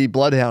right to be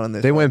bloodhound in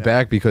this. They right went now.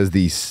 back because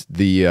the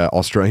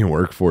Australian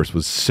workforce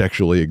was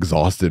sexually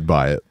exhausted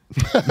by it.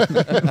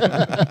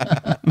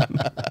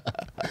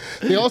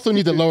 They also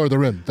need to lower the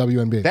rim,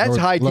 WNBA. That's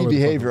high T lower the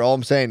behavior. All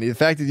I'm saying, the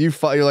fact that you're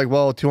like,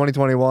 well,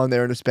 2021,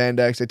 they're in the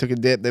spandex, they took a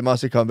dip, they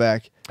must have come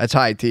back. That's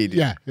high T, dude.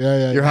 Yeah.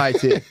 You're high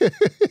T.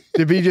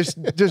 To be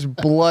just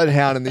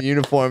bloodhound in the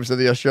uniforms of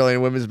the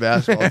Australian women's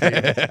basketball team.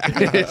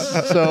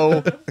 It's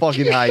so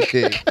fucking high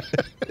T.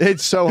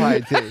 It's so high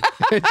T.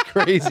 It's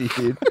crazy,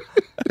 dude.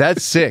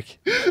 That's sick.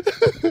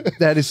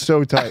 That is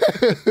so tight.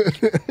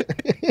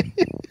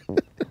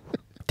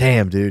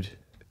 Damn, dude.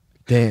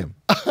 Damn.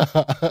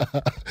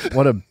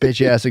 What a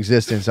bitch ass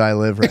existence I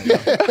live right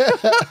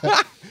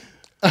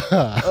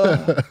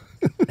now.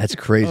 That's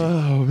crazy.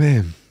 Oh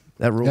man,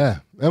 That rules. Yeah.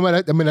 I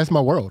mean, that's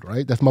my world,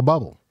 right? That's my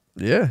bubble.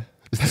 Yeah.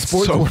 It's the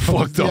sports so world.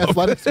 fucked It's the up.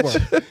 athletics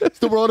world. It's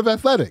the world of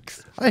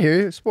athletics. I hear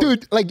you. Sport.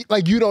 Dude,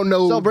 like you don't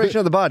know. Celebration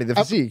of the body, the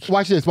physique.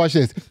 Watch this.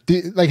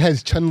 Like,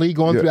 has Chun-Li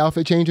gone through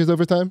outfit changes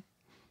over time?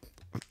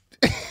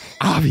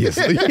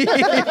 obviously. See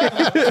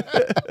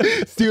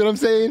what I'm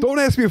saying? Don't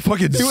ask me a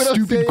fucking See what I'm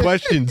stupid saying?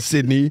 question,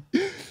 Sydney.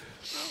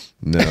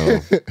 No,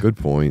 good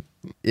point.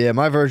 Yeah,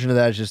 my version of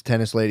that is just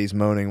tennis ladies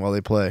moaning while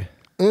they play.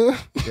 Yeah.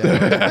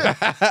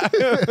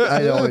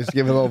 I always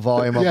give it a little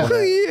volume up.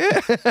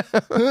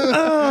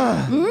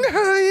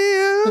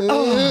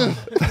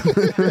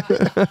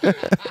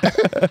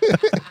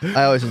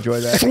 I always enjoy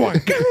that.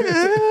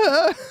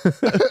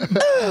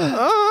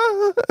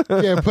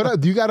 Yeah, put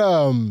up. You got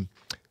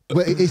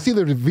but it's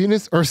either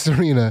Venus or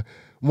Serena.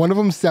 One of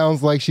them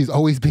sounds like she's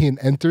always being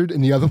entered,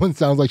 and the other one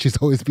sounds like she's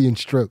always being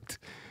stroked.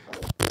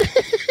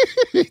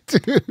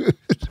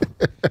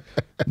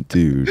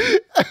 Dude.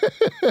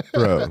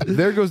 Bro,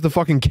 there goes the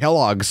fucking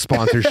Kellogg's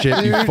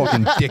sponsorship, you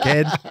fucking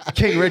dickhead.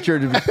 King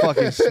Richard would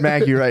fucking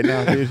smack you right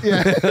now, dude.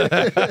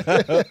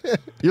 Yeah.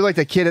 You're like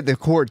the kid at the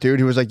court, dude,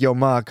 who was like, yo,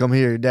 Ma, come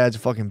here. Your dad's a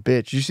fucking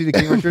bitch. Did you see the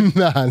King Richard?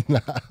 Nah.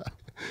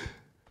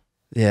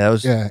 Yeah, it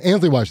was. Yeah,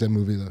 Ansley watched that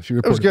movie though. She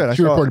reported, it was good.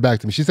 She reported back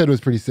to me. She said it was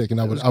pretty sick,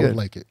 and I would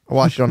like it. I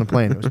watched it on the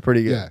plane. It was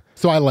pretty good. Yeah,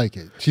 so I like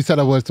it. She said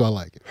I was, so I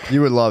like it.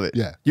 You would love it.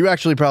 Yeah. You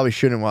actually probably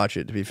shouldn't watch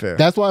it, to be fair.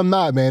 That's why I'm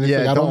not, man. It's Yeah,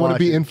 like, I don't want to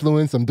be watch it.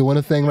 influenced. I'm doing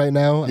a thing right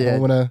now. Yeah, I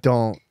don't want to.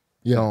 Don't.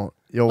 You'll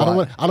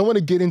watch. I don't want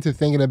to get into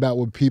thinking about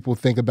what people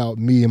think about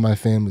me and my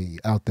family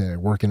out there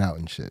working out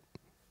and shit.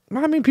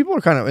 I mean, people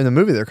are kind of in the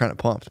movie. They're kind of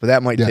pumped, but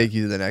that might Yeah. take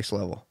you to the next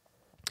level.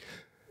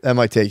 That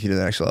might take you to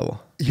the next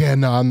level. Yeah,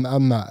 no,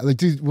 I'm not. Like,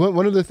 dude,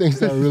 one of the things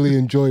that I really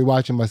enjoy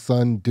watching my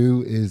son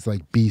do is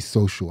like be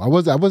social. I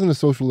wasn't a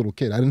social little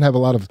kid. I didn't have a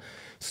lot of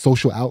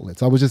social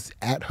outlets. I was just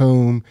at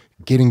home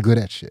getting good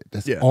at shit.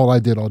 That's all I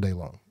did all day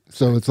long.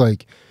 So it's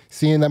like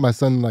seeing that my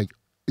son like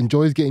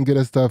enjoys getting good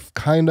at stuff,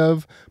 kind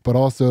of, but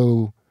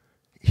also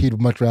he'd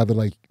much rather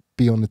like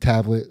be on the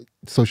tablet,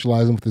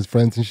 socializing with his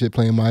friends and shit,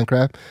 playing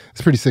Minecraft.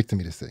 It's pretty sick to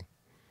me to see.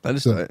 I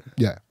just So,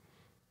 yeah.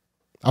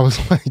 I was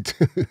like,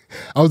 dude,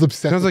 I was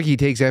obsessed. Sounds like he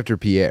takes after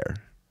Pierre.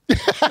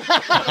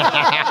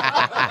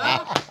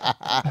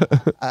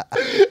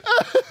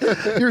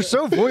 You're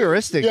so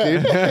voyeuristic,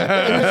 dude.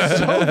 You're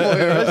so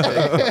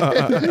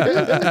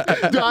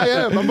voyeuristic. Dude, I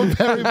am. I'm a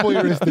very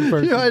voyeuristic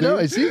person. Yeah, I know.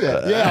 Dude. I see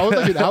that. Yeah,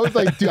 I was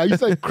like, dude, I used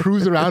to like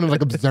cruise around and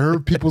like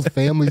observe people's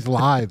families'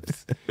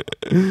 lives.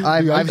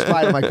 I've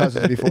spied on my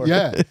cousins before.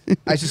 Yeah.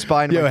 I used to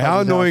spy on my Yo, how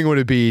cousin's annoying house. would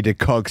it be to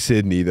cuck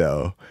Sydney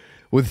though?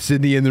 With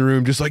Sydney in the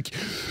room, just like,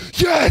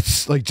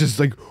 yes, like just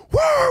like,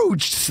 whoa,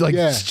 just like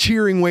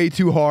cheering way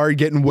too hard,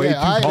 getting way too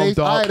pumped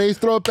up. All right, Ace,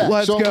 throw it back.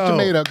 Let's Show 'em go. what you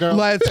made up, girl.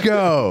 Let's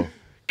go.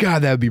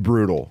 God, that'd be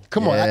brutal.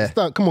 Come on,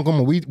 come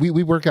on.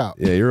 We work out.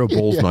 Yeah, you're a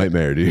bull's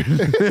nightmare, dude.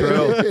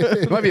 Bro,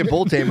 it might be a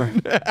bull tamer.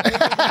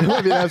 It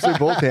might be an absolute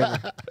bull tamer.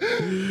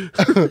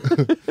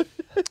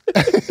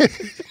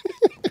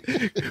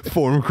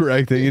 Form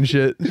correcting and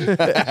shit.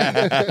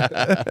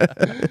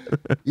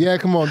 Yeah,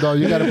 come on, dog.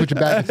 You got to put your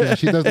back into it.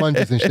 She does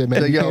lunges and shit,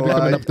 man. Like, You yo, can't be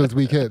coming up those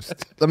weak hips.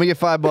 Let me get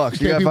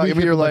 $5. You got give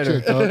me your lighter.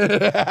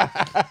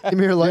 Give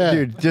me your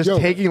lighter, dude. Just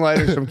taking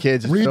lighters from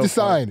kids. Read the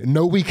sign.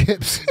 No weak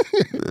hips.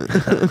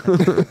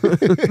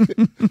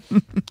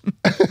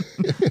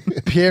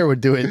 Pierre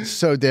would do it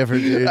so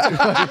different, dude.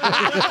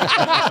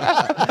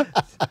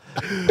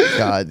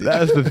 God, dude.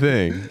 That's the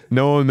thing.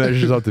 No one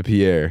measures up to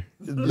Pierre.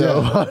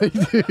 Nobody,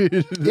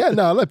 dude. Yeah,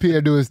 no, let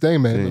Pierre do his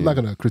thing, man. I'm not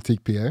going to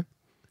critique Pierre.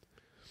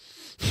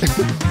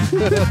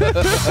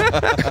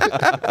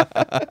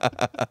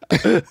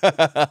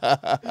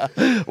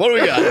 What do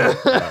we got?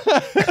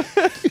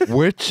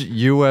 Which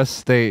U.S.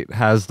 state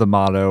has the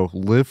motto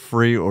 "Live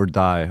free or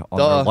die" on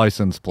their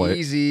license plate?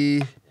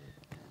 Easy.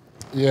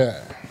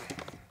 Yeah.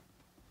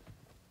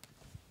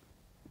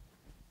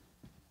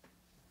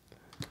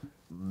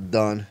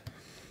 Done.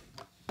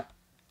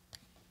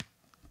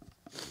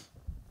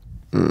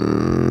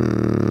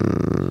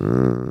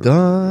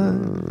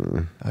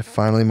 Done. I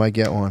finally might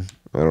get one.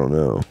 I don't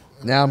know.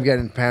 Now I'm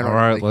getting paranoid. All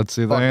right, like, let's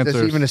see the fuck, is this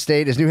answers. even a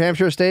state? Is New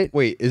Hampshire a state?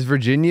 Wait, is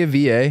Virginia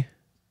VA?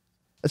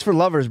 That's for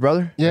lovers,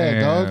 brother. Yeah,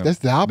 dog. That's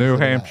the opposite. New of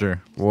that.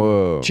 Hampshire.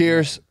 Whoa.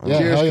 Cheers. Yeah,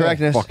 Cheers, hell yeah.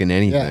 correctness. Fucking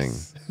anything.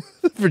 Yes.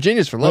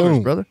 Virginia's for lovers,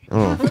 Boom. brother.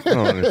 Oh, I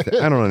don't understand.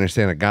 I don't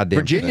understand a goddamn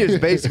Virginia's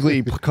thing.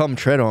 basically come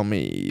tread on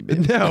me.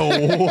 Bitch. No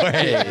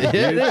way. Yeah,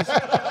 it is.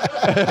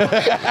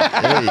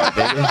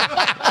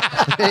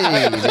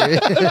 Hey, baby.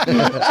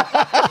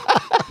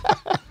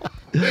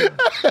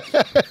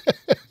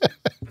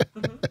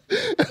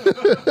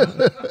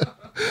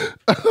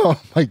 Oh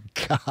my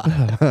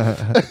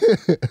God.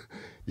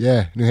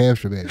 Yeah, New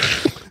Hampshire, baby.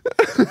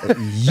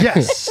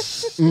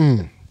 Yes.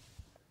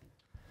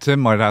 Tim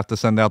might have to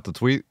send out the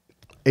tweet.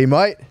 He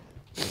might.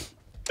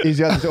 He's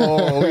got this.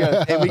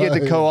 And we get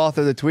to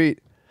co-author the tweet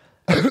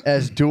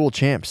as dual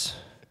champs.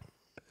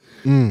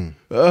 I'm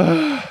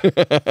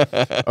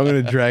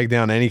gonna drag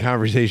down any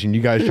conversation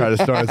you guys try to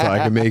start so I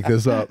can make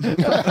this up.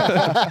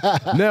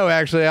 No,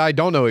 actually, I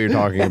don't know what you're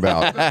talking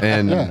about,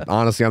 and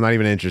honestly, I'm not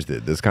even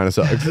interested. This kind of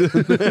sucks.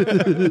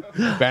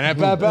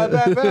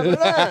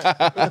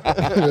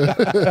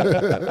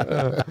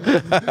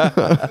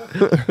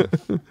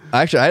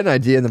 Actually, I had an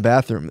idea in the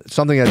bathroom.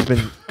 Something that's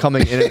been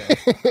coming in.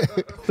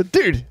 But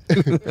dude,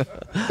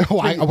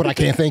 What I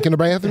can't think in the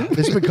bathroom?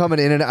 this has been coming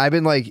in, and I've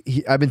been like,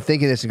 I've been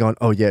thinking this and going,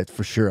 oh yeah,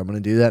 for sure, I'm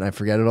going to do that, and I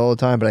forget it all the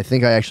time. But I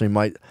think I actually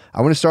might.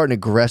 I want to start an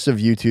aggressive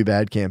YouTube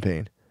ad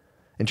campaign.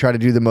 and try to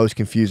do the most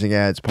confusing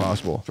ads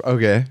possible.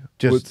 Okay.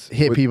 Just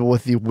hit people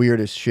with the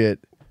weirdest shit,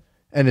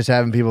 and just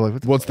having people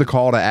like, what's the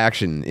call to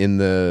action in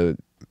the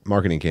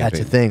marketing campaign? That's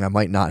the thing. I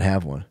might not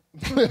have one.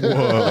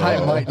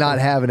 I might not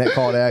have an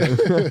call to action.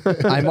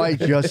 I might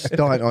just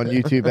stunt on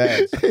YouTube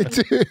ads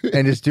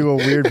and just do a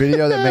weird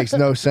video that makes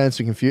no sense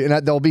and confuse.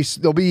 And there'll be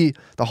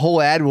the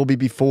whole ad will be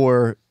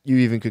before you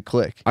even could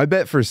click. I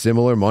bet for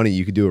similar money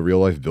you could do a real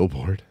life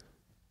billboard.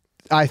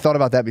 I thought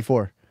about that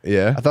before.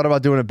 Yeah, I thought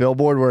about doing a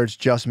billboard where it's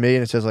just me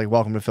and it says like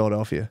 "Welcome to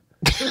Philadelphia."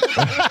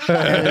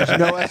 And there's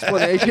no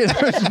explanation.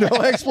 There's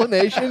no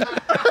explanation.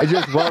 It's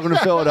just "Welcome to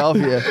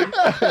Philadelphia."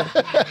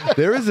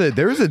 there was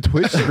a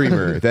Twitch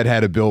streamer that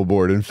had a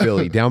billboard in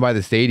Philly down by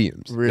the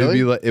stadiums. Really?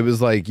 It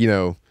was like, you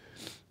know,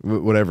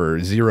 whatever,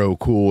 Zero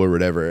Cool or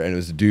whatever, and it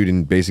was a dude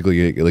in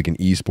basically like an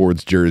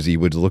esports jersey,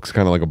 which looks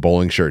kind of like a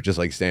bowling shirt, just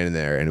like standing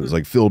there, and it was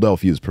like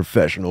Philadelphia's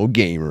professional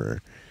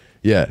gamer.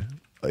 Yeah,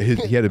 he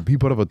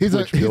put up a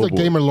Twitch billboard. He's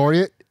a gamer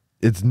laureate.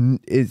 It's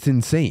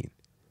insane.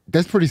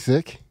 That's pretty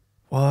sick.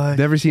 What?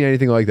 Never seen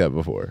anything like that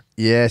before.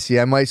 Yeah, see,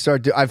 I might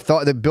start. I've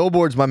thought that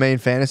billboard's my main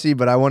fantasy,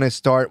 but I want to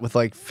start with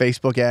like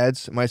Facebook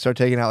ads. I might start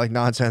taking out like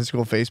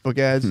nonsensical Facebook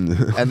ads,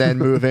 and then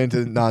move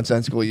into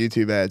nonsensical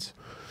YouTube ads.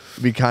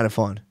 It'd be kind of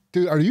fun.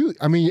 Dude,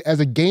 I mean,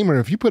 as a gamer,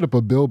 if you put up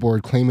a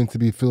billboard claiming to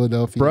be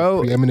Philadelphia's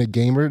preeminent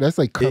gamer, that's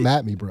like, come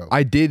at me, bro.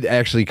 I did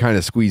actually kind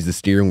of squeeze the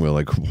steering wheel,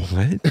 like,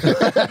 what?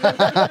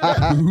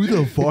 Who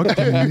the fuck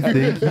do you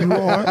think you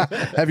are?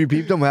 Have you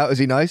peeped him out? Is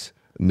he nice?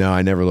 No,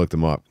 I never looked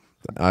him up.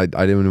 I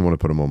didn't even want to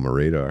put him on my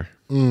radar.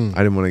 I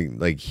didn't want to,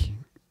 like... You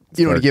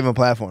don't want to give him a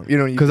platform. You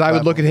don't, because I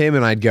would look at him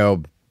and I'd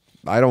go,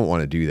 I don't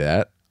want to do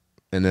that.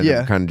 And then it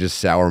would kind of just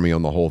sour me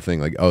on the whole thing.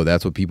 Like, oh,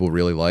 that's what people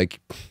really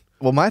like?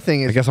 Well, my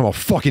thing is, I guess I'm a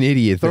fucking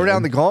idiot. Throw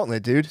down the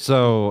gauntlet, dude.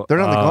 So throw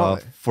down the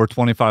gauntlet. For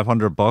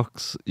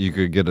 $2,500, you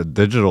could get a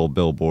digital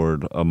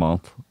billboard a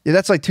month. Yeah,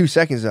 that's like 2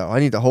 seconds though.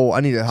 I need a whole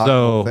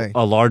thing.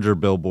 A larger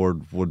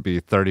billboard would be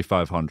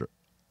 $3,500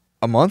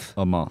 a month.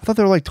 A month. I thought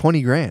they were like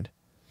 20 grand.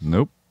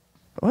 Nope.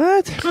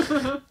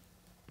 What?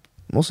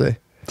 We'll see.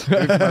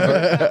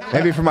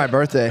 Maybe for my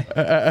birthday.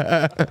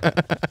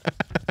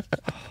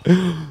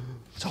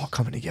 It's all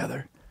coming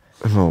together.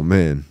 Oh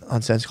man,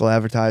 nonsensical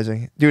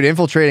advertising, dude.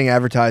 Infiltrating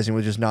advertising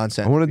with just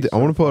nonsense. I want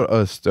to put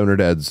a Stoner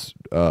Dadz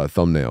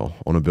thumbnail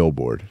on a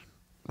billboard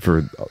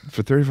for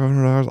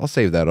 $3,500. I'll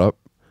save that up.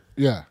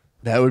 Yeah,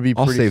 that would be.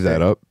 I'll save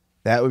that up.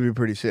 That would be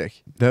pretty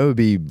sick. That would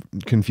be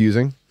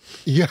confusing.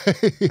 Yeah,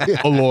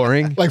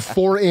 alluring. Like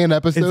 4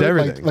 episodes. It's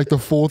everything. Like the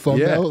full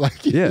thumbnail. Yeah.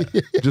 Like yeah,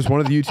 just one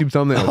of the YouTube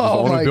thumbnails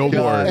on a billboard.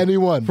 God.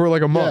 Anyone for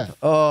like a month. Yeah.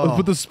 Oh. Let's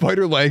put the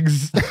spider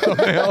legs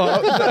thumbnail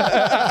up.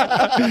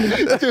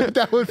 Dude,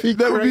 that would be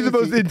the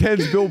most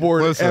intense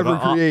billboard ever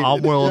created.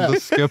 I'm willing to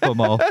skip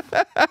them all.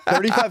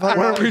 $3,500. Why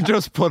don't we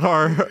just put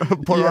our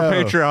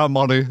Patreon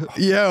money?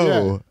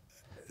 Yo,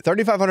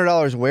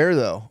 $3,500. Where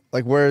though?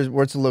 Like where's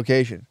the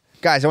location?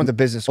 Guys, I want the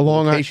business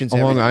along locations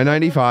along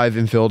I-95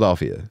 in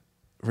Philadelphia.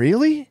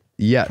 Really?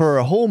 Yeah. For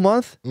a whole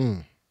month?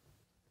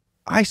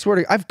 I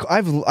swear to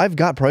I've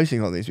got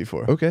pricing on these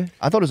before. Okay.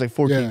 I thought it was like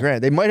 14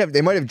 grand. They might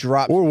have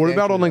dropped. Or what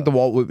about on like the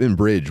Walt Whitman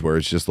Bridge where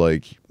it's just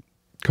like,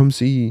 come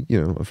see,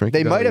 you know, a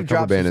Frankie. They might have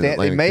dropped. They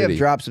may have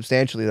dropped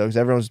substantially though, because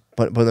everyone's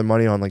putting their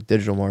money on like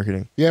digital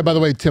marketing. Yeah. By the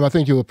way, Tim, I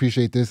think you'll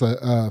appreciate this.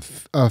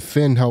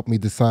 Finn helped me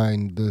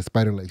design the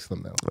spider legs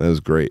thumbnail. That was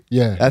great.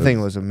 Yeah. That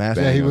thing was a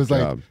massive. Yeah, he was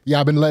like, yeah,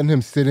 I've been letting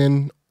him sit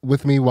in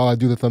with me while I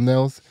do the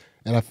thumbnails,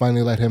 and I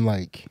finally let him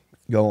like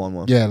go on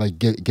one. Yeah, like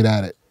get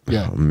at it.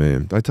 Yeah. Oh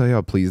man, did I tell you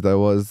how pleased I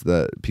was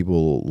that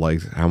people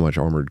liked how much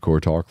Armored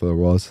Core talk there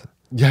was?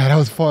 Yeah, that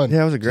was fun.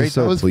 Yeah, it was a great.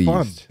 So that was pleased.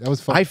 fun. That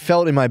was fun. I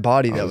felt in my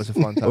body that was a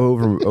fun time.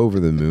 over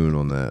the moon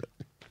on that.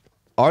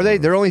 Are they?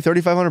 They're only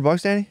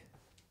 $3,500, Danny.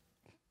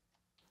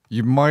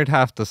 You might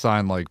have to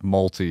sign like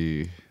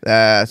multi.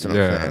 That's what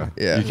I'm saying.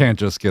 Yeah, you can't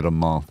just get a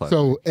month.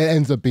 So it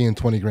ends up being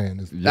 20 grand.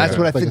 That's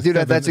what I think, dude.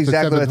 That's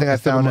exactly what I think I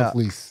found out.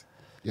 Lease.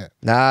 Yeah.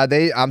 Nah,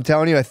 I'm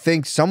telling you, I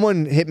think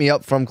someone hit me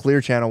up from Clear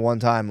Channel one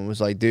time and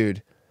was like,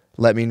 dude,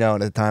 let me know.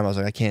 And at the time I was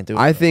like, I can't do it.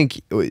 I think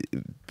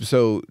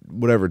so.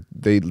 Whatever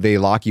they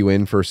lock you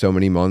in for so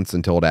many months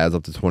until it adds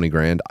up to 20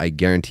 grand. I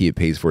guarantee it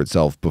pays for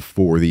itself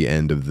before the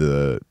end of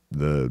the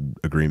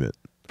agreement.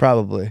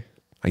 Probably.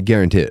 I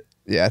guarantee it.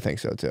 Yeah, I think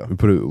so too. We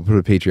put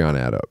a Patreon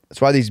ad up. That's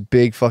why these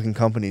big fucking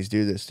companies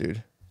do this,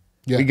 dude.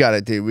 Yeah. We got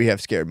it, dude. We have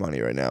scared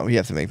money right now. We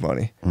have to make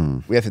money.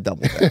 We have to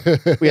double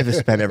that. We have to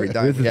spend every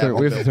dime. We have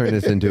to turn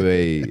this into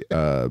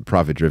a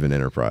profit-driven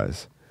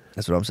enterprise.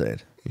 That's what I'm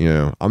saying. You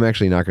know, I'm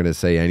actually not going to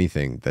say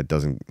anything that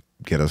doesn't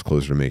get us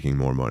closer to making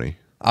more money.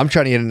 I'm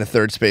trying to get into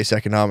third space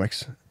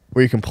economics,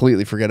 where you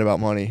completely forget about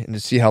money and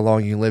just see how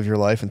long you can live your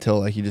life until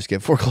like you just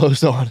get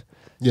foreclosed on.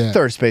 Yeah.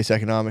 Third space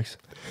economics.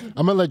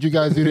 I'm gonna let you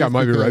guys do this. I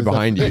might be right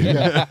behind you.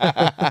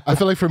 Yeah. I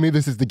feel like for me,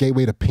 this is the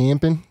gateway to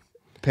pimping.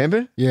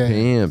 Pimping? Yeah.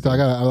 Pimp. So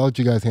I'll let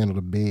you guys handle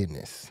the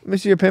business. Let me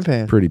see your pimp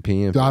hand. Pretty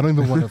pimp. Dude, I don't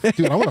even want to.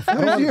 Dude, I'm not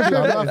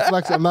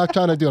flexing. I'm not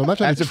trying to do. I'm not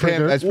trying That's to a pimp.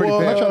 trigger. That's pretty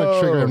I'm not pimp. trying to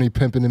trigger any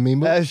pimping in me.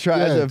 That's right.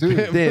 Yeah, That's a dude.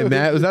 pimp. Damn,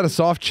 Matt, was that a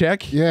soft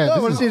check? Yeah. No, I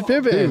this want to is- see his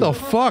pimp What hand. the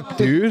fuck,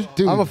 dude?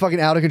 dude, I'm a fucking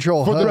out of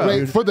control for the hoe, great,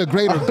 dude. for the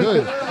greater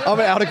good. I'm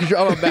an out of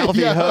control. I'm a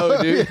mouthy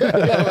hoe, dude.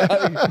 I'm out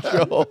of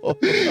control.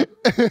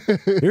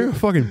 You're a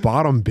fucking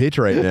bottom bitch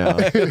right now.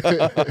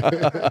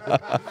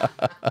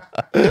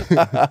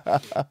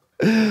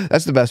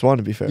 That's the best one,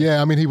 to be fair.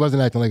 Yeah, I mean, he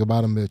wasn't acting like a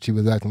bottom bitch. He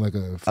was acting like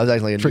a. I was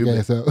acting like a trick new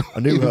ass hoe.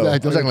 A new He was hoe. I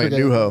acting was acting like a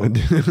new hoe.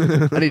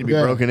 I need to be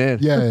broken in.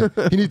 Yeah,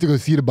 he needs to go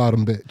see the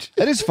bottom bitch.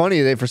 That is funny.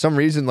 They, for some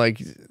reason,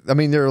 like, I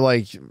mean, they're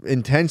like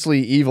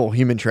intensely evil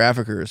human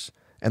traffickers,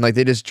 and like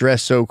they just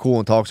dress so cool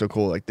and talk so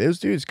cool. Like those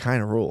dudes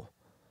kind of rule.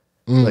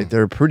 Like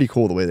they're pretty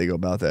cool the way they go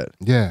about that.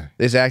 Yeah,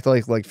 They just act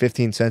like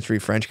 15th century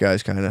French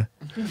guys, kind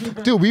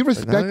of. dude, we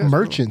respect that's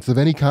merchants of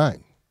any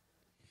kind.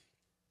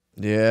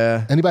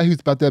 Yeah. Anybody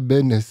who's about that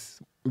business,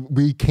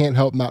 we can't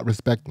help not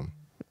respect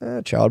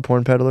them. Child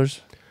porn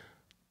peddlers.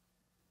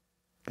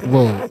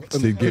 Whoa,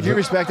 Could you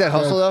respect that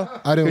hustle though?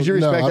 I don't- Could you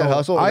no, respect I that don't-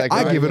 hustle? I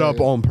that give it grind?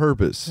 up on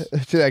purpose.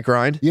 To that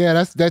grind. yeah,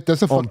 that's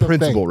a On fucked up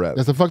principle, thing. Rev.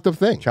 That's a fucked up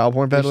thing. Child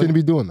porn They peddler. shouldn't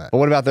be doing that. But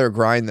what about their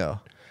grind though?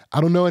 I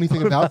don't know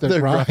anything about their their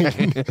grind. I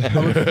imagine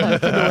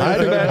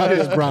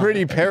it's grind.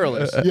 pretty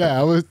perilous. Yeah,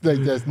 I was like,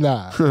 that's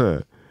not.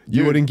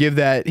 You wouldn't give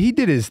that. He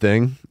did his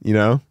thing, you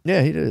know?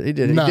 Yeah, he did. He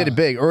did. Nah. He did it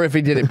big. Or if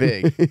he did it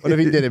big. What if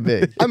he did it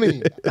big? I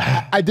mean,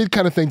 I did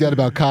kind of think that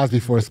about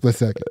Cosby for a split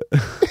second.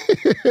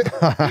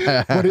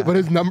 when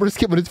his numbers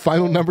came, when his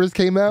final numbers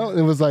came out,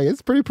 it was like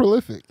it's pretty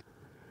prolific.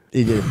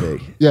 He did it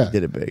big. Yeah. He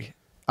did it big.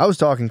 I was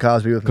talking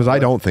Cosby with Because I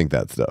don't think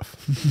that stuff.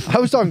 I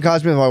was talking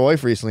Cosby with my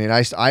wife recently, and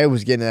I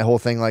was getting that whole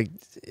thing like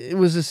it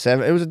was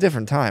a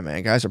different time,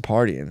 man. Guys are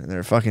partying and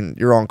they're fucking.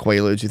 You're on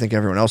Quaaludes. You think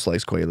everyone else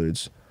likes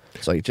Quaaludes.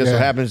 It's like just so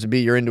Yeah. happens to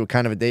be you're into a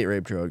kind of a date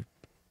rape drug.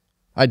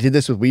 I did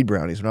this with weed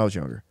brownies when I was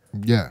younger.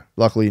 Yeah.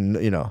 Luckily,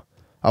 you know,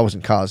 I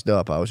wasn't caused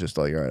up. I was just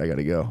like, all right, I got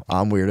to go.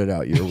 I'm weirded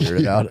out. You're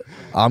weirded out.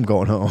 I'm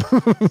going home.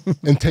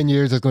 In 10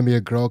 years, there's going to be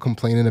a girl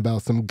complaining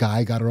about some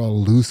guy got her all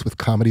loose with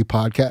comedy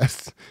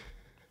podcasts.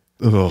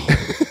 Oh.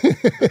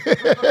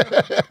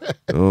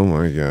 Oh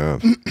my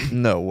God.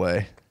 No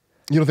way.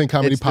 You don't think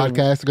comedy It's the-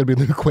 podcasts are going to be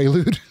the new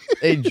Quaalude?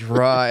 They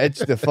dry. It's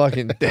the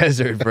fucking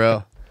desert,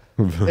 bro.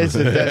 It's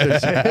the desert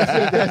sand. It's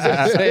the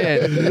desert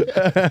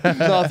sand.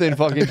 Nothing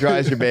fucking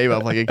dries your babe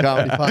up like a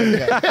comedy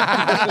podcast.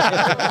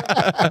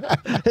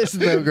 It's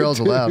no girls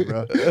allowed,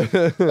 bro.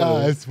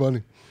 That's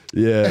funny.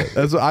 Yeah,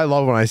 that's what I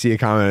love when I see a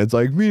comment. It's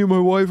like, me and my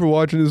wife are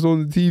watching this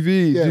on the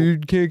TV. Yeah.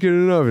 Dude, can't get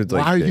enough. It's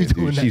like, Why are you "Damn,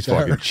 doing dude, that she's to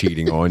her?" fucking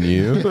cheating on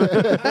you.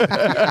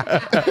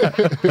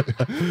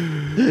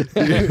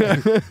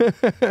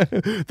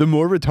 The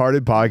more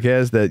retarded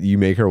podcast that you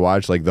make her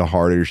watch, like the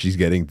harder she's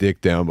getting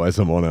dicked down by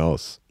someone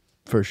else.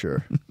 For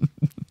sure.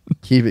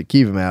 Keep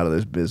him out of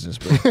this business,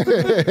 bro.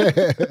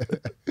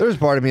 There's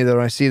part of me that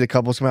when I see the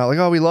couples come out, like,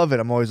 oh, we love it.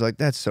 I'm always like,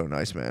 that's so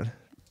nice, man.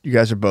 You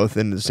guys are both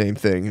into the same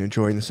thing and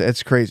enjoying the same.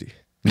 It's crazy.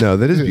 No,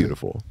 that is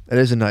beautiful. It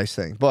is a nice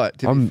thing, but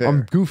to be I'm fair,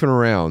 goofing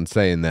around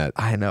saying that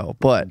I know,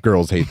 but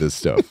girls hate this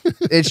stuff.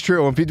 it's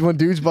true. When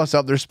dudes bust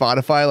up their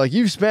Spotify, like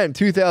you've spent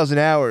 2,000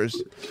 hours.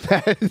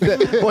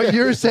 What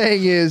you're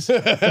saying is,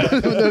 when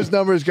those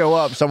numbers go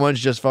up, someone's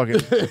just fucking.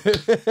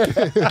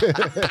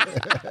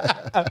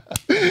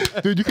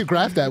 Dude, you could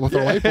graph that with a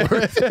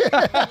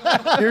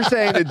whiteboard. You're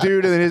saying the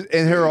dude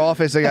in her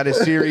office that got his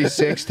Series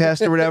 6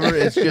 test or whatever,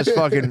 it's just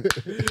fucking.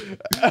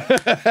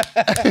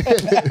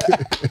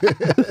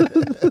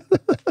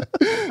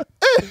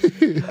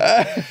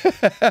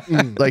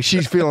 Like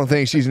she's feeling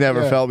things she's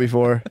never felt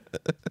before.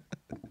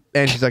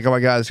 And she's like, oh my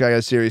God, this guy got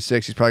a Series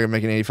 6. He's probably gonna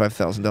make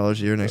 $85,000 a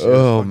year next year.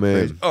 Oh, That's fucking man.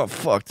 crazy. Oh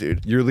fuck,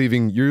 dude. You're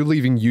leaving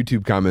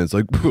YouTube comments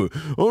like, I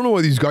don't know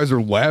why these guys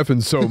are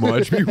laughing so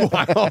much.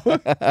 Meanwhile,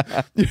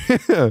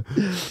 yeah.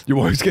 Your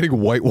wife's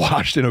getting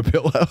whitewashed in a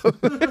pillow.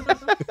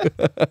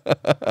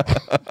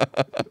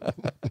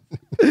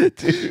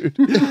 Dude,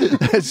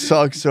 that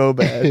sucks so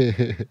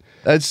bad.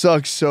 That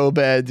sucks so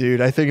bad,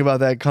 dude. I think about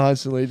that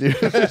constantly, dude.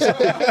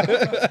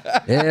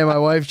 Yeah, my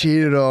wife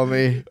cheated on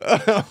me.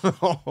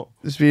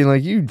 Just being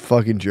like, you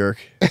fucking jerk.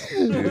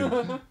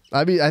 Dude.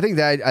 I think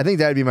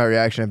that'd be my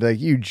reaction. I'd be like,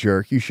 you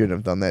jerk. You shouldn't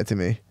have done that to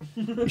me.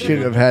 You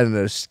shouldn't have had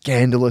a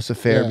scandalous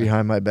affair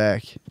behind my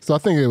back. So I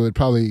think it would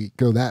probably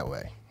go that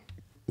way.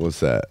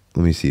 What's that?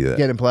 Let me see that.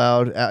 Getting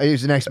plowed.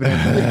 It's an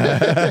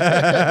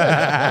exponential.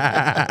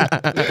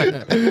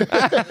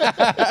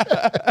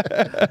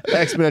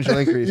 Exponential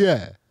increase.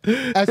 Yeah.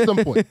 At some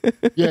point.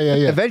 Yeah.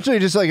 Eventually,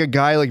 just like a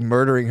guy like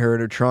murdering her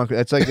in her trunk.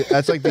 That's like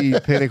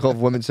the pinnacle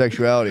of women's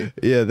sexuality.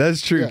 Yeah,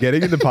 that's true. Yeah.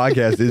 Getting in the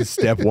podcast is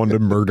step one to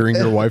murdering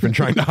your wife and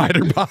trying to hide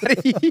her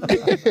body.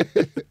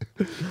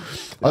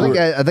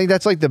 I think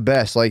that's like the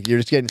best. Like you're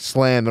just getting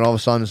slammed, and all of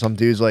a sudden some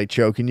dude's like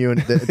choking you, and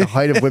at the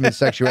height of women's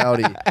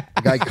sexuality,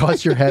 the guy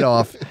cuts your head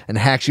off and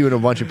hacks you in a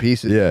bunch of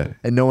pieces. Yeah.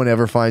 and no one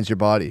ever finds your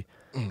body.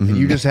 and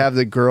you just have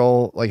the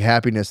girl like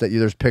happiness that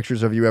there's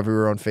pictures of you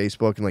everywhere on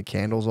Facebook and like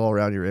candles all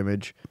around your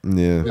image.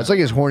 Yeah, it's like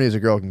as horny as a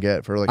girl can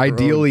get for like her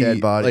own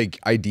dead body. Like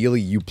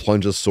ideally, you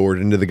plunge a sword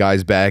into the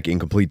guy's back in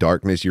complete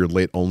darkness. You're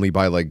lit only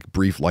by like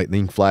brief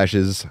lightning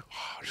flashes.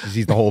 She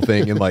sees the whole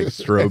thing in like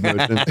strobe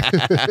motion.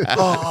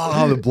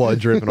 Oh, the blood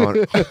dripping on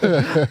it.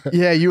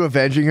 Yeah, you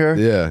avenging her.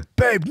 Yeah,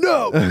 babe,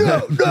 no,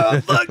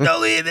 fuck,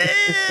 don't leave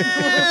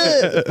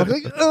it. I'm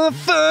like, oh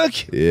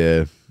fuck.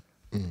 Yeah.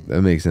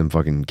 That makes them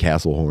fucking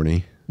castle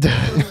horny.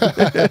 That's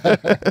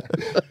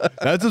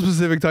a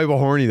specific type of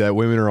horny that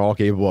women are all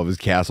capable of, is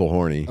castle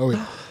horny. Oh,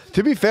 yeah.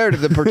 To be fair to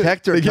the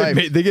protector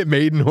types, they get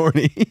maiden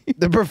horny.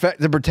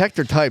 the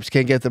protector types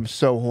can't get them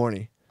so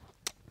horny.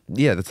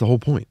 Yeah, that's the whole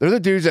point. They're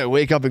the dudes that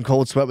wake up in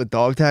cold sweat with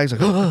dog tags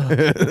like, babe,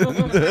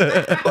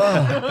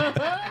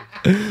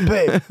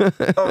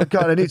 oh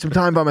God, I need some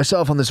time by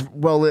myself on this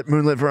well-lit,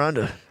 moonlit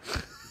veranda.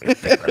 Did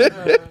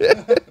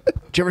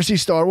you ever see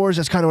Star Wars?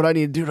 That's kind of what I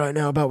need to do right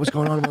now about what's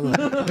going on in my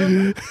life.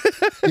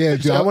 Yeah,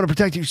 dude, I want to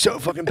protect you so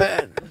fucking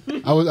bad.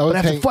 I was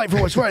have to fight for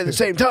what's right at the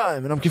same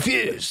time, and I'm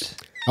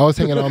confused. I was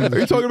hanging on. Are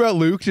you talking about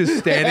Luke just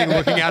standing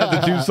looking out at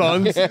the two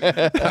suns?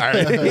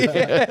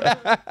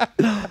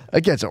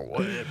 That gets her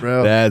wet,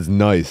 bro. That's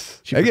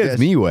nice. That gets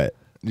me wet.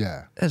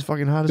 Yeah. That's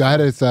fucking hot as So I had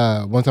this,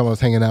 one time I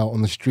was hanging out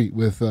on the street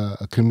with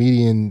a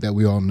comedian that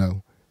we all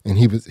know, and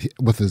he was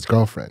with his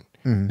girlfriend.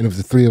 And it was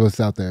the three of us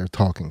out there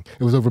talking.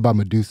 It was over by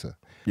Medusa.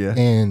 Yeah.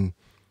 And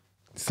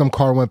some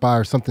car went by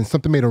or something.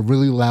 Something made a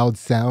really loud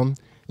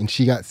sound, and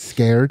she got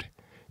scared,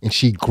 and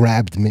she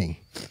grabbed me.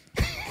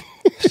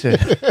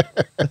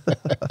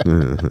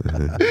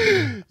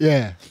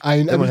 Yeah.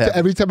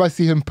 Every time I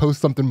see him post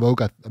something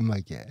woke, I'm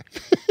like, yeah.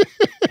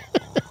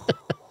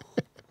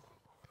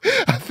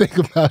 I think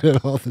about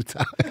it all the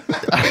time.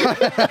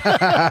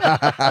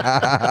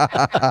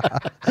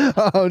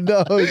 Oh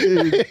no,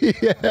 dude.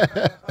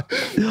 Yeah.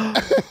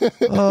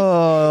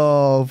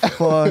 Oh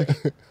fuck.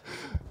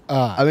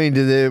 I mean,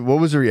 what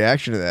was the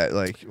reaction to that?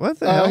 Like, what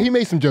the hell? He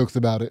made some jokes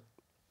about it,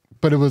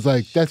 but it was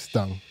like, that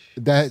stung.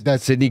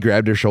 That Sidney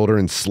grabbed her shoulder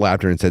and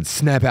slapped her and said,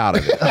 "Snap out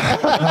of it!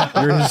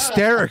 You're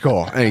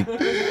hysterical."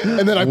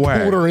 And then I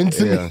pulled her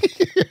into me.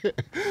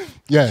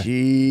 Yeah.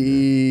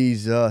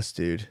 Jesus,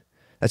 dude.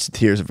 That's the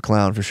tears of a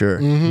clown for sure.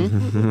 I mean,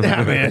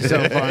 it's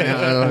so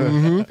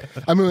funny.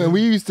 I mean,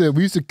 we used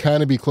to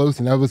kind of be close,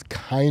 and that was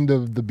kind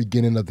of the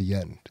beginning of the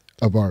end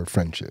of our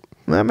friendship.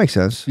 That makes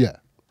sense. Yeah.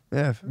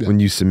 Yeah. When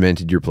you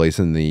cemented your place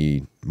in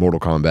the Mortal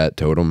Kombat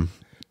totem,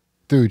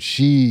 dude,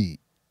 she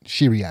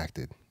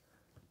reacted.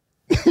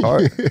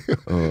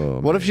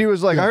 What if she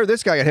was like, I heard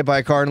this guy got hit by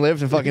a car and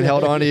lived and fucking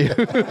held on to you.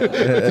 This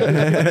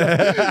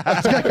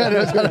guy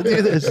knows how to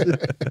do this.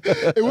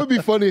 It would be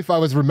funny if I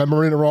was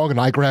remembering it wrong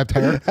and I grabbed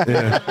her.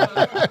 Yeah.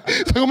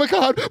 It's like, oh my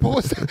God, what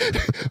was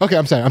that? Okay,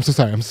 I'm sorry. I'm so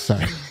sorry.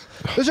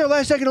 This is our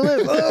last second to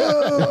live.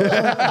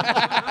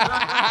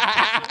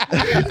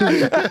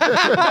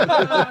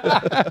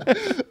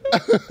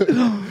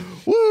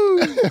 woo!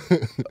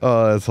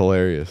 Oh, that's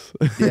hilarious.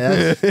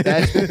 Yeah,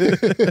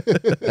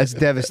 that's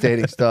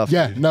devastating stuff.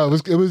 Yeah, no,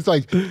 it was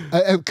like,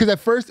 because at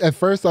first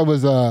I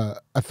was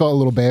I felt a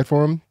little bad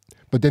for him,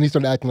 but then he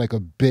started acting like a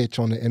bitch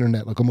on the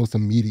internet, like almost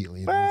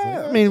immediately.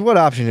 I mean, what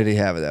option did he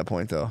have at that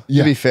point, though?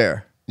 Yeah. To be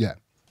fair. Yeah.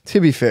 To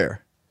be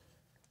fair,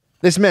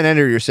 this man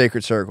entered your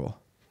sacred circle.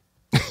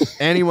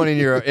 anyone in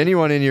your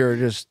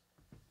just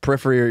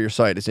periphery or your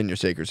sight is in your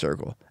sacred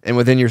circle, and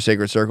within your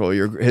sacred circle,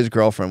 his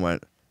girlfriend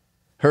went.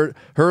 Her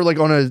like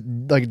on a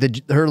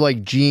her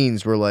like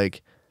jeans were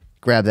like,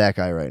 grab that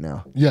guy right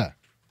now. Yeah.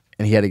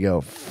 And he had to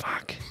go,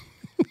 fuck.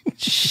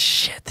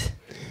 Shit.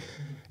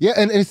 Yeah,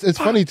 and it's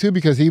funny too,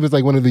 because he was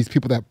like one of these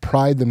people that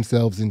pride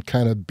themselves in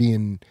kind of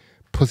being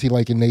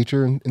pussy-like in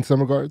nature in some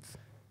regards.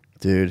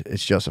 Dude,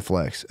 it's just a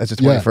flex. That's a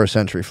 21st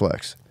century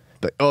flex.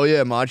 Like, oh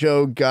yeah,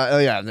 macho guy. Oh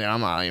yeah,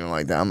 I'm not even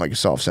like that. I'm like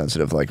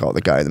self-sensitive, like all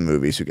the guy in the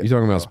movies who get. You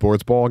talking about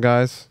sports ball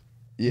guys?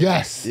 Yeah.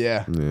 Yes.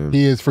 Yeah.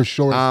 He is for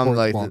sure.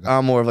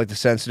 I'm more of like the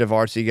sensitive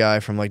artsy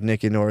guy from like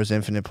Nick and Nora's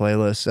Infinite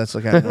Playlist. That's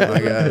the kind of my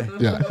guy.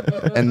 Yeah.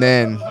 And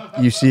then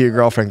you see your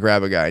girlfriend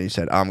grab a guy and you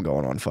said, I'm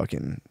going on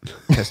fucking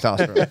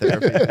testosterone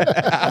therapy.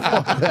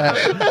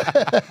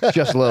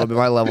 Just a little bit.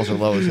 My levels are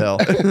low as hell.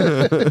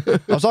 I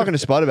was talking to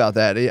Spud about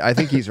that. I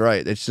think he's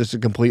right. It's just a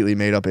completely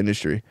made up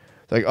industry.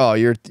 It's like, oh,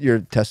 your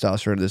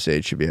testosterone at this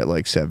age should be at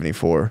like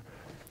 74,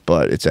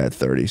 but it's at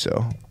 30,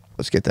 so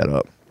let's get that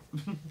up.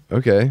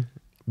 Okay.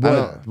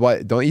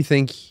 Why don't you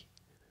think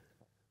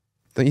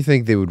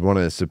they would want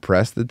to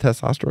suppress the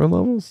testosterone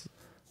levels?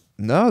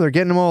 No, they're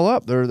getting them all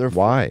up. They're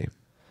why?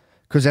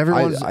 Because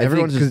everyone's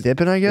just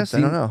dipping, I guess.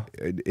 I don't know.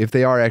 If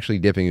they are actually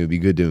dipping, it would be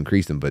good to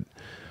increase them, but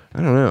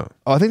I don't know.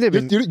 Oh, I think they've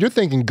been. You're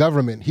thinking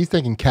government. He's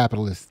thinking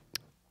capitalist.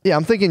 Yeah,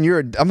 I'm thinking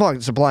I'm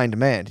like supply and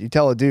demand. You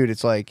tell a dude,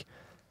 it's like.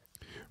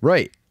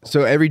 Right.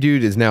 So every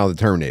dude is now the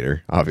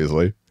Terminator,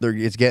 obviously.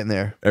 It's getting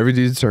there. Every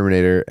dude's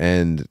Terminator,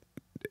 and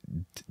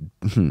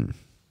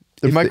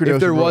if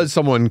there was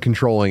someone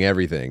controlling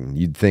everything,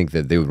 you'd think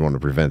that they would want to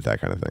prevent that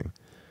kind of thing.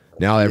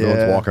 Now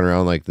everyone's walking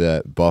around like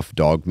the buff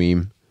dog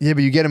meme. Yeah,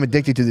 but you get them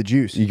addicted to the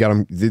juice. You got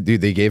them,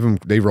 dude.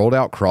 They rolled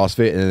out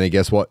CrossFit, and then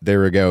guess what?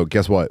 There we go.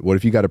 Guess what? What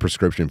if you got a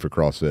prescription for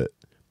CrossFit?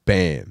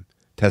 Bam,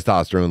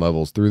 testosterone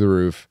levels through the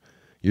roof.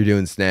 You're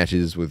doing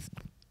snatches with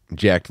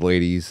jacked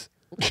ladies.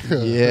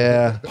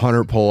 Yeah,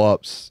 100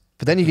 pull-ups.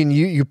 But then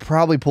you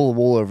probably pull the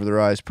wool over their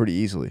eyes pretty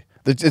easily.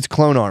 It's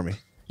clone army.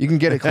 You can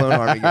get a clone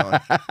army going.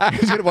 You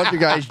just get a bunch of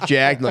guys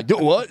jacked like,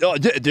 what? Oh,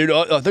 dude,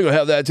 I think I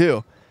have that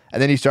too.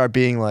 And then you start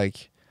being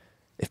like,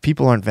 if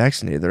people aren't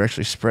vaccinated, they're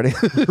actually spreading.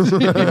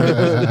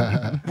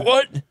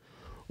 What?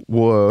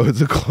 Whoa,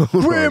 it's a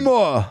clone.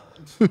 Grandma.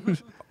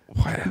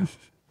 Wow.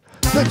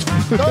 Let's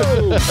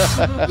go.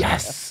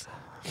 Yes.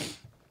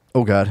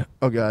 Oh God.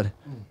 Oh God.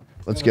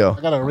 Let's go.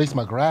 I gotta erase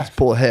my graph.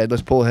 Pull ahead.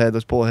 Let's pull ahead.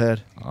 Let's pull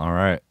ahead. All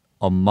right.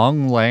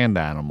 Among land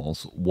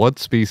animals, what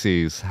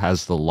species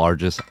has the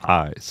largest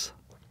eyes?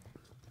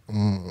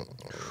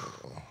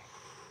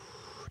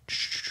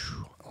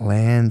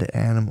 Land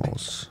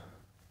animals.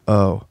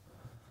 Oh,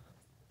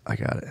 I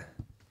got it.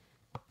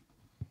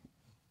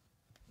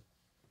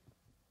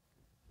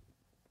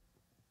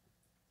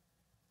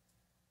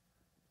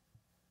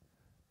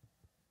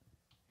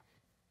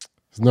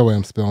 There's no way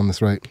I'm spelling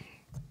this right.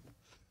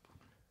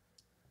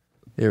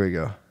 Here we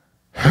go.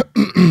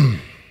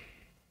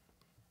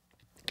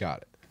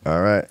 Got it.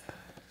 All right.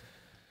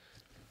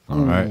 All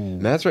right.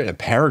 And that's right in a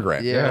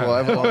paragraph. Yeah. Well, I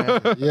have a long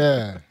answer.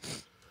 Yeah.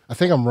 I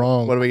think I'm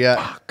wrong. What do we got?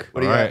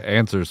 What do All you right. got?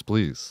 Answers,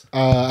 please.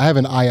 I have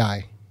an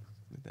eye.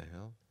 What the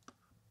hell?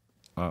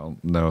 I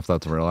don't know if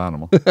that's a real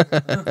animal. You guys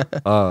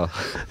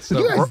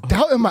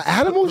doubting my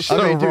animal shit?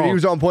 I mean, dude, wrong. he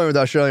was on point with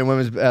Australian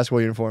women's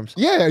basketball uniforms.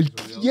 Yeah,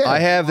 yeah. I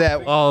have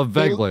that. Oh,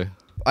 vaguely.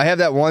 I have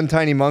that one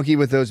tiny monkey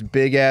with those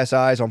big ass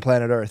eyes on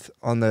Planet Earth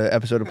on the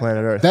episode of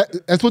Planet Earth.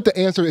 That's what the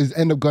answer is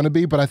end up gonna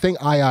be, but I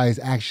think eye is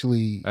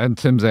actually And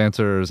Tim's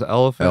answer is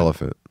elephant.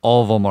 Elephant.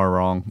 All of them are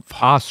wrong.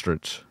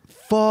 Ostrich.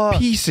 Fuck.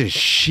 Piece of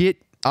shit.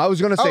 I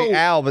was gonna say Oh.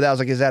 owl, but I was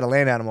like, is that a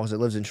land animal? Because it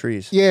lives in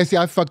trees. yeah. See,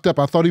 I fucked up.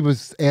 I thought he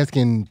was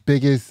asking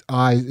biggest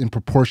eyes in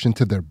proportion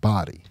to their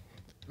body.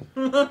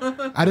 I didn't think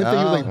it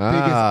was like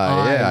biggest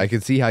eyes. Yeah, I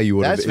could see how you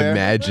would have That's fair.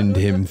 imagined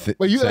him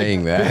But you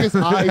saying like that. biggest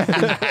eyes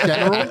in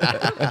general.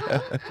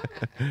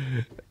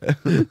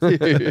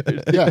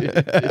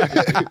 Yeah.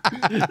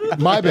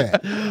 My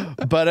bad.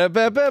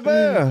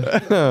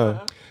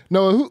 Ba-da-ba-ba-ba.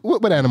 No,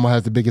 what animal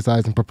has the biggest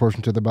eyes in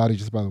proportion to their body?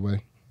 Just by the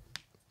way.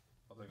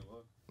 I'll take a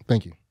look.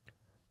 Thank you.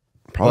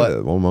 Probably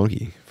the one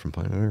monkey from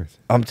Planet Earth.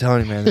 I'm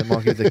telling you, man, that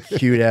monkey with the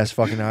cute ass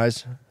fucking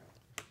eyes.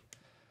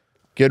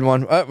 Good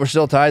one. We're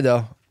still tied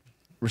though.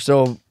 We're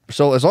still as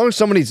long as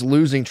somebody's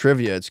losing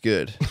trivia, it's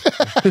good.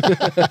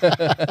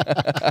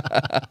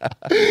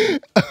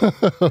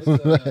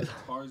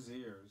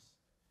 Tarsiers.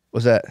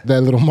 What's that?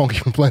 That little monkey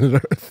from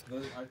Planet Earth.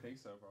 I think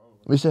so, probably.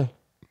 What do you say?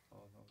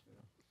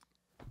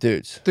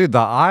 Dudes. Dude, the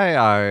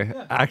eye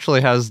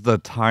actually has the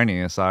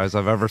tiniest eyes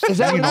I've ever seen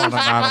on an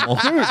animal.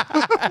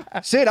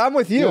 Sid, I'm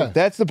with you. Yeah.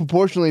 That's the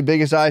proportionally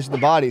biggest eyes of the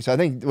body. So I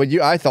think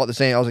I thought the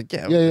same. I was like,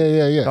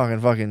 Yeah. talking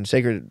fucking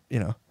sacred,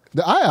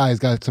 The eye's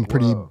got some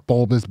pretty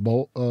bulbous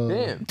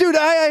Damn. Dude,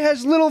 I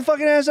has little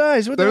fucking ass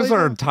eyes. What the Those hell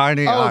are you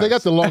tiny Oh, eyes. they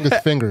got the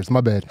longest fingers.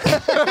 My bad.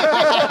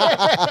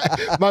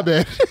 My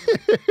bad.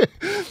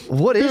 doing?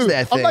 What is Dude,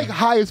 that thing? I'm like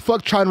high as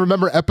fuck trying to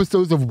remember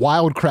episodes of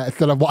Wild Kratts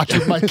that I watched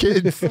with my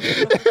kids.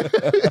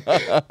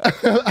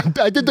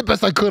 I did the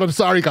best I could. I'm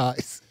sorry,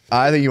 guys.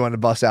 I think you wanted to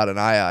bust out an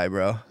eye,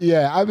 bro.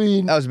 Yeah, I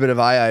mean, That was a bit of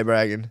eye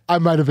bragging. I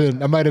might have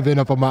been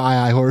up on my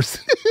eye horse.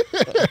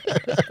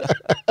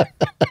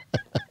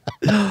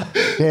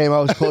 Damn, I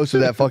was close to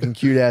that fucking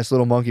cute ass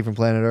little monkey from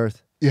Planet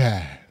Earth.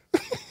 Yeah.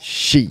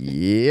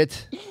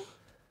 Shit.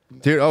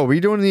 Dude, we're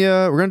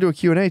gonna do a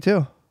Q&A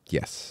too.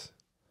 Yes.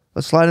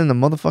 Let's slide in the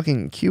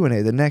motherfucking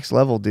Q&A, the next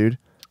level, dude.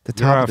 The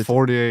You're top at of the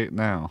 48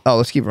 now. Oh,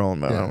 let's keep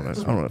rolling, man. Yeah, I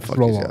don't want to fuck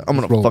roll these on. guys. I'm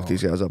Let's gonna roll fuck on.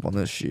 these guys up on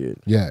this shit.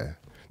 Yeah.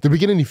 Did we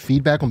get any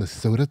feedback on the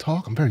soda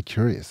talk? I'm very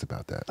curious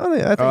about that. I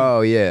think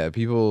Oh yeah,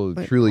 people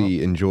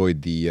truly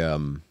enjoyed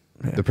the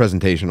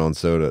presentation on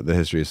soda, the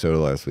history of soda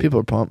last week. people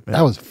are pumped. Man.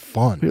 That was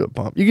fun. People are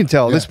pumped. You can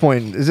tell at this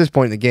point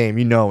in the game,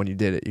 you know when you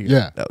did it.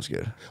 Yeah. That was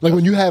good. Like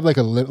when you have like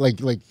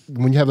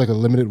when you have like a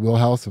limited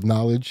wheelhouse of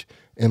knowledge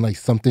and like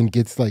something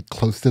gets like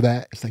close to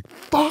that, it's like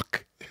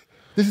fuck.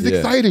 This is Yeah.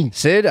 exciting.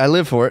 Sid, I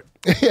live for it.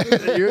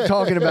 You're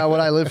talking about what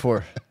I live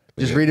for.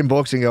 Just reading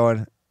books and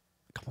going,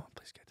 come on,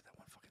 please get to that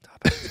one fucking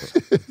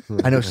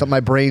topic. I know my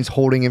brain's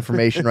holding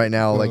information right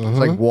now, like it's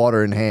like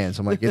water in hands.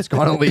 I'm like, it's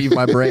gonna leave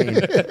my brain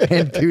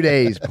in 2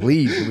 days.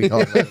 Please, can we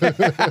talk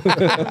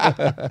about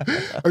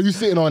it? Are you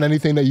sitting on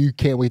anything that you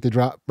can't wait to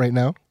drop right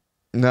now?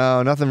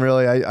 No, nothing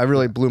really. I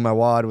really blew my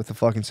wad with the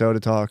fucking soda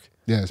talk.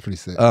 Yeah, it's pretty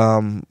sick.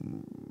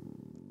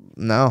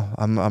 No,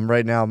 I'm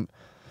right now.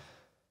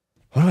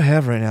 What do I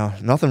have right now?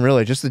 Nothing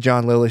really. Just the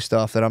John Lilly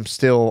stuff that I'm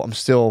still.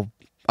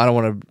 I don't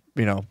want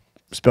to,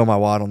 spill my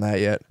wad on that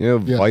yet. You know,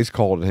 Yeah. Vice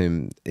called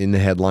him in the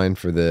headline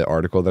for the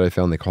article that I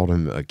found. They called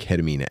him a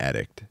ketamine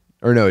addict,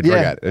 or no, a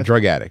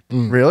drug addict.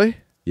 Really?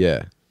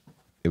 Yeah,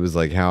 it was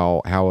like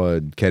how a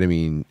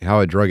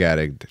drug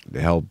addict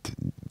helped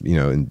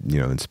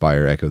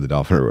inspire Echo the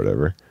Dolphin or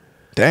whatever.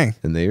 Dang.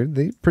 And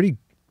they pretty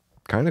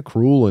kind of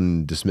cruel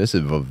and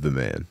dismissive of the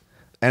man.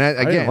 And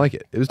I didn't like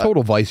it. It was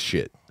total Vice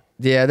shit.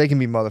 Yeah, they can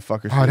be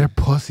motherfuckers. Oh, they're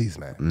pussies,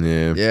 man.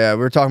 Yeah. Yeah,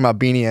 we were talking about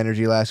Beanie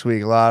Energy last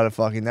week. A lot of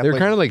fucking. They're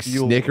kind of like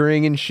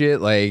snickering and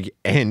shit. Like,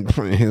 and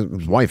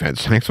his wife had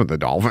sex with the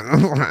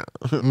dolphin.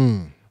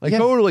 Like,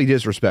 totally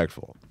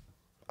disrespectful.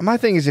 My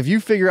thing is, if you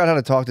figure out how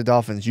to talk to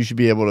dolphins, you should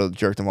be able to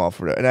jerk them off.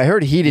 And I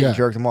heard he didn't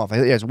jerk them off.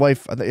 Yeah, his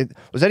wife.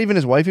 Was that even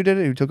his wife who did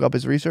it? Who took up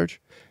his research?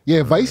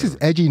 Yeah, Vice is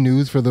edgy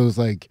news for those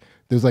like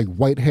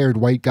white-haired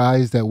white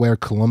guys that wear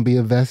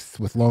Columbia vests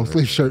with long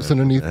sleeve shirts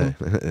underneath them.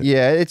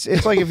 Yeah,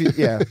 it's like if you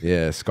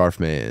Yeah, scarf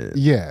man.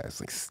 Yeah, it's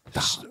like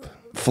stop.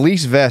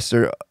 Fleece vests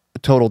are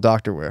total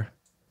doctor wear.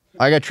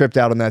 I got tripped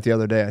out on that the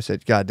other day. I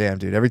said, "God damn,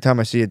 dude! Every time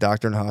I see a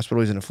doctor in the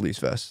hospital, he's in a fleece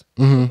vest.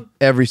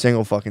 Every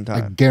single fucking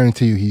I time."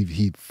 guarantee you,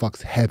 he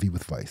fucks heavy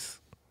with Vice.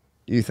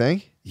 You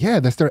think? Yeah,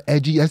 that's their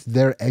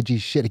edgy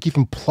shit. It keeps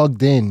them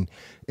plugged in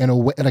a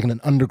way, like in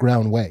an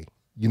underground way.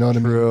 You know what I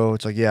mean? True.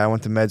 It's like, yeah, I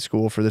went to med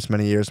school for this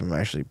many years. I'm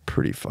actually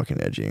pretty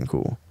fucking edgy and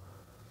cool.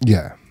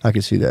 Yeah, I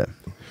can see that.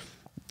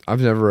 I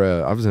was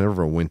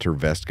never a winter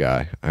vest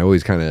guy. I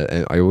always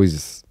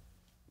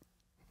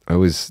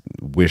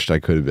wished I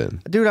could have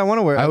been. Dude, I want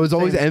to wear. I was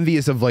always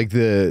envious of like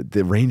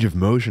the range of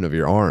motion of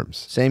your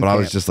arms. Same but I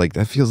was camp. just like,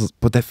 that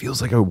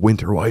feels like a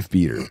winter wife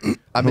beater.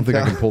 I don't think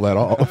I can pull that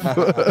off.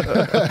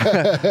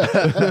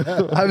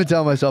 I've been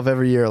telling myself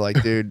every year,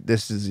 like, dude,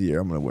 this is the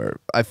year I'm gonna wear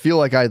it. I feel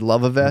like I'd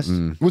love a vest.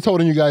 what's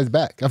holding you guys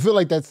back? I feel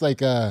like that's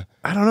like I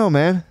don't know,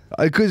 man.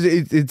 Because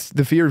it's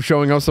the fear of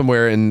showing up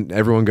somewhere and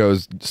everyone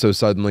goes, so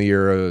suddenly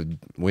you're a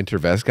winter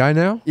vest guy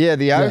now? Yeah,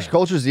 the Irish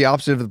culture is the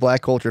opposite of the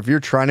black culture. If you're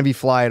trying to be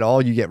fly at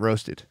all, you get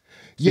roasted.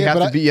 So you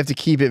have to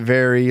keep it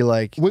very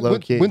like low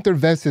key. winter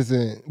vest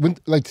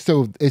isn't like,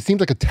 so it seems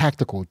like a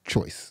tactical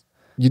choice.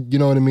 You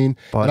know what I mean?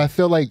 But I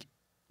feel like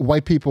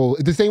white people,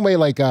 the same way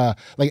like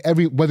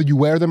whether you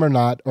wear them or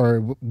not,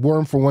 or wore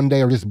them for one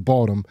day or just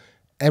bought them,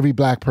 every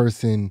black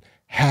person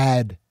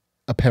had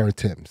a pair of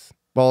Timbs.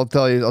 Well, I'll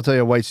tell you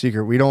a white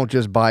secret. We don't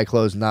just buy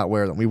clothes and not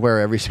wear them. We wear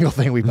every single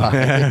thing we buy.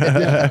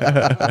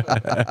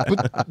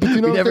 But you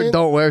know we never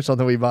don't wear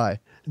something we buy.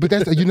 But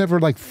that's you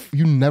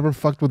never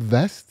fucked with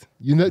vest.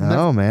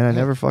 No, man, I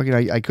never fucking.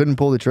 I couldn't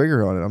pull the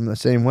trigger on it. I'm the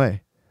same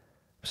way.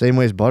 Same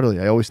way as Butterly.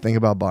 I always think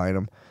about buying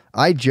them.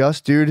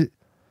 Dude.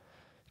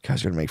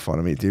 Guys are gonna make fun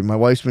of me, dude. My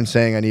wife's been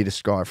saying I need a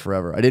scarf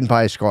forever. I didn't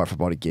buy a scarf. I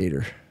bought a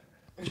gaiter.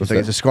 She's like,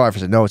 it's a scarf. I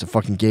said, no, it's a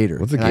fucking gaiter.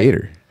 What's a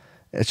gaiter?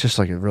 It's just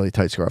like a really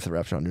tight scarf that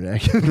wraps around your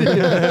neck.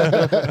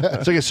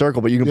 It's like a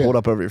circle, but you can pull it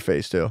up over your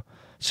face too.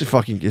 It's just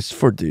fucking. It's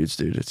for dudes,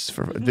 dude. It's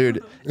for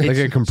dude. Like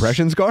a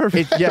compression scarf?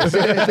 Yes,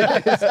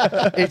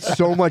 it's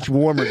so much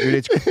warmer, dude.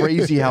 It's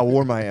crazy how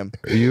warm I am.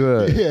 Are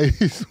you Yeah,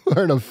 he's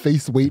wearing a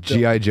face weight.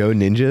 G.I. Joe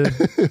ninja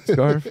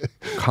scarf?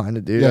 Kind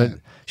of, dude. Yeah.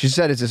 She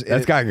said it's just.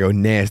 That's got to go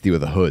nasty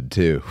with a hood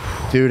too.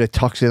 Dude, it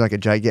tucks in like a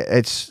gigantic.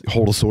 It's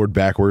Hold a sword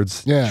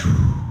backwards. Yeah,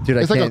 dude.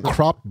 it's like a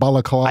crop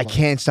balaclava. I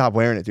can't stop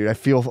wearing it, dude. I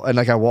feel and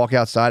like I walk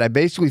outside. I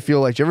basically feel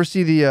like. Do you ever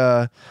see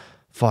the?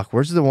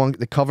 Where's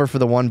the cover for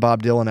the one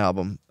Bob Dylan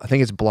album? I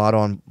think it's Blonde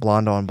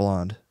on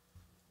Blonde.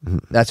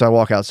 That's how I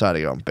walk outside.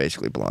 I go, I'm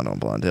basically blonde on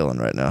blonde Dylan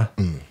right now.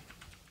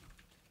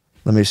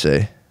 Let me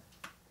see.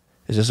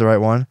 Is this the right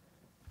one?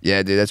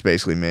 Yeah, dude, that's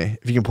basically me.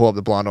 If you can pull up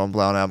the Blonde on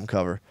Blonde album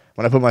cover.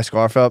 When I put my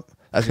scarf up,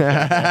 that's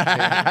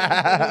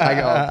I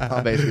go,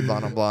 I'm basically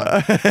blonde on blonde.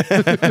 I've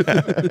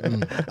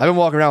been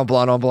walking around with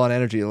blonde on blonde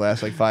energy the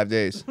last like 5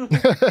 days.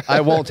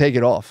 I won't take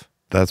it off.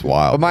 That's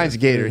wild. But mine's a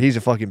gator. He's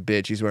a fucking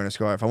bitch. He's wearing a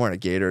scarf. I'm wearing a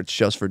gator. It's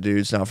just for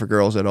dudes, not for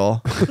girls at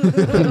all.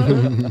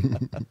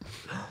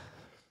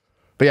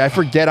 But yeah, I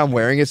forget I'm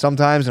wearing it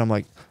sometimes, and I'm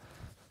like,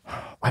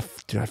 I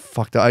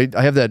fucked up.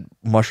 I have that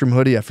mushroom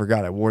hoodie. I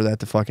forgot I wore that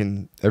to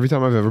fucking. Every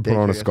time I've ever put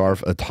on a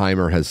scarf, a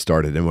timer has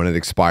started, and when it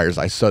expires,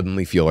 I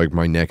suddenly feel like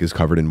my neck is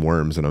covered in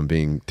worms, and I'm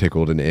being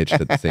tickled and itched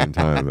at the same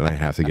time, and I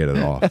have to get it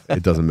off.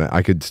 It doesn't matter.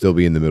 I could still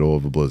be in the middle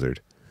of a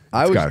blizzard.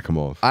 It's got to come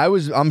off.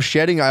 I'm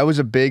shedding. I was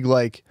a big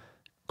like.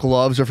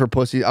 Gloves are for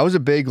pussies. I was a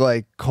big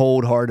like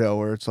cold hardo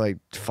where it's like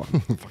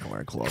fucking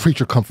wearing gloves.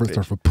 Creature comforts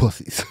are for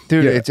pussies,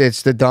 dude. Yeah.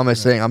 It's the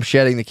dumbest thing. I'm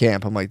shedding the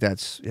camp. I'm like,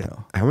 that's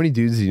How many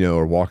dudes do you know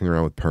are walking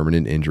around with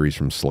permanent injuries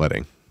from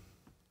sledding?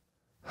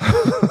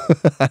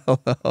 I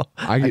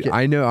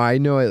don't know. I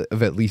know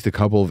of at least a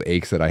couple of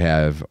aches that I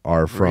have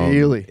are from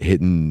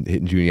hitting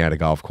Junie at a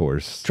golf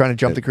course. Trying to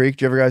jump the creek.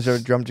 Do you guys ever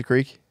jump the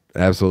creek?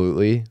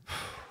 Absolutely.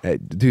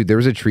 Dude, there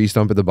was a tree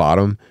stump at the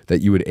bottom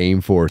that you would aim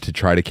for to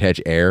try to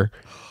catch air.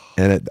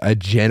 And a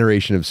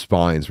generation of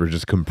spines were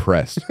just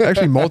compressed.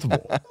 Actually,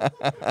 multiple.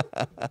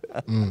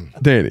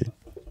 Danny.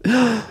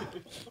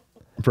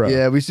 Bro.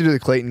 Yeah, we used to do the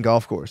Clayton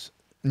golf course.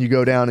 And you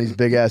go down these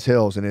big ass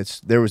hills, and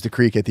there was the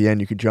creek at the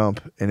end you could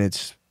jump, and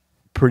it's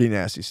pretty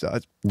nasty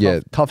stuff.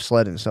 It's tough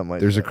sledding, something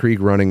like that. There's a creek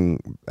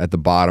running at the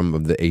bottom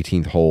of the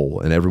 18th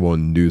hole, and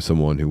everyone knew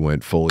someone who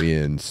went fully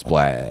in,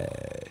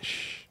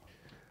 splash.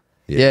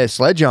 Yeah,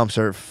 sled jumps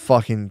are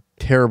fucking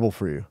terrible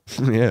for you.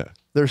 Yeah.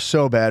 They're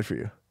so bad for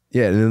you.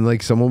 Yeah, and then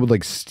like someone would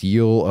like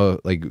steal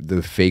like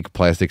the fake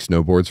plastic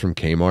snowboards from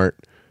Kmart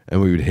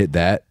and we would hit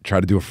that, try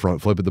to do a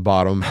front flip at the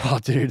bottom. Oh,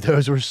 dude,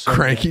 those were so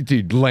Cranky,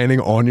 dude, landing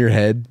on your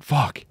head.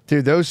 Fuck.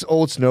 Dude, those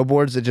old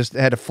snowboards that just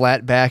had a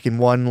flat back and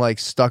one like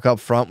stuck up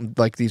front,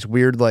 like these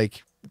weird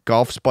like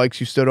golf spikes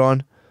you stood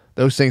on.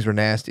 Those things were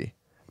nasty.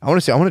 I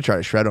want to try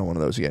to shred on one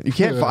of those again. You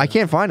can't. I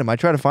can't find them. I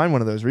tried to find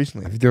one of those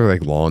recently. I think they were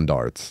like lawn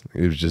darts.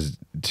 It was just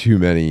too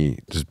many,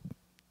 just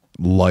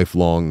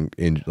lifelong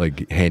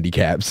like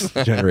handicaps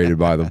generated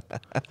by them.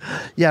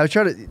 Yeah, I was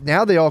trying to.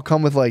 Now they all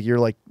come with like you're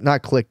like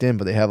not clicked in,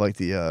 but they have like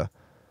the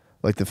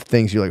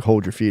things you like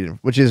hold your feet in,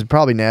 which is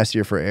probably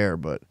nastier for air.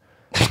 But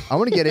I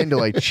want to get into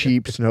like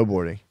cheap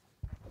snowboarding.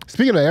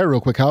 Speaking of air,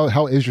 real quick,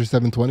 how is your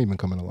 720 been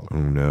coming along? Oh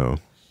no,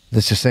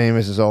 It's the same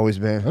as it's always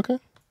been. Okay.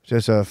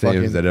 Just a same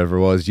fucking. as that ever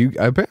was.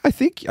 I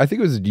think it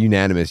was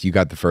unanimous. You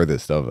got the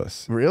furthest of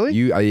us. Really?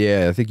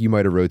 Yeah, I think you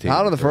might have rotated.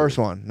 Not on the first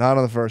one. Not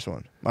on the first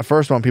one. My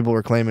first one, people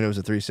were claiming it was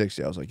a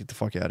 360. I was like, get the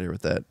fuck out of here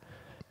with that.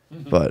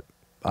 But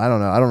I don't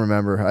know. I don't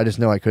remember. I just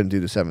know I couldn't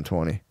do the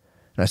 720. And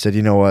I said,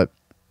 you know what?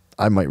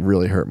 I might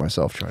really hurt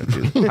myself trying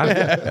to do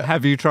this.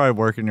 Have you tried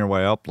working your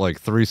way up like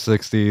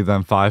 360,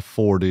 then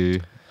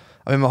 540?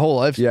 I mean, my whole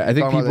life. Yeah, I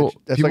think people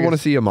like want to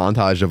see a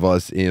montage of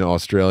us in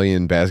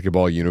Australian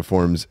basketball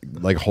uniforms,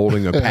 like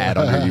holding a pad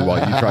under you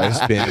while you try to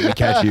spin and we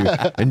catch you,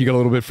 and you get a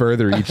little bit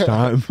further each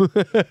time.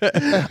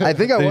 I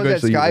think I Then was at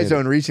eventually you Sky land.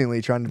 Zone recently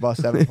trying to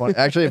bust 720.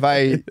 Actually, if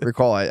I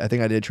recall, I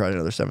think I did try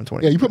another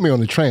 720. Yeah, you put me on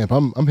the tramp.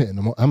 I'm hitting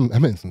them. I'm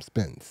hitting some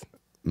spins.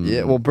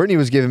 Yeah, well, Brittany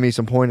was giving me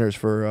some pointers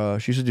for.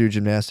 She used to do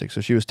gymnastics,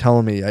 so she was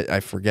telling me. I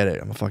forget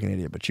it. I'm a fucking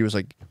idiot, but she was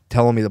like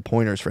telling me the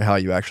pointers for how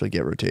you actually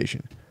get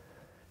rotation.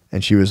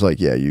 And she was like,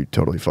 "Yeah, you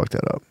totally fucked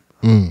that up."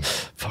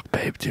 Fuck,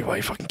 babe, dude, why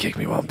you fucking kick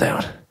me while I'm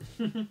down?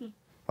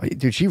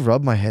 Dude, she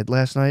rubbed my head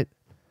last night.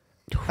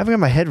 I haven't got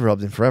my head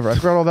rubbed in forever. I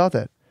forgot all about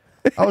that.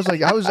 I was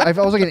like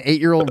an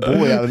 8-year-old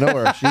boy out of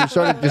nowhere. She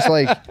started just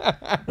like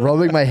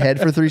rubbing my head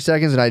for 3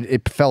 seconds, and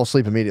it fell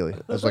asleep immediately.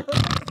 I was like,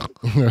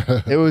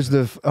 it was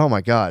oh my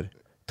god,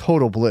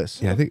 total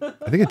bliss. Yeah, I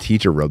think a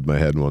teacher rubbed my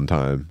head one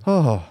time.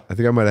 Oh, I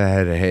think I might have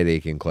had a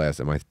headache in class,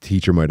 and my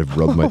teacher might have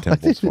rubbed my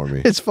temples for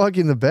me. it's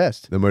fucking the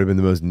best. That might have been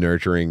the most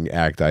nurturing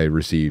act I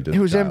received. As It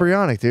a was child.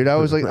 embryonic, dude. I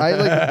was like,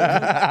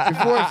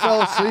 before I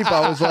fell asleep,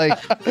 I was like,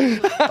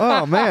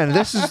 oh man, I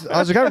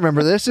was like, I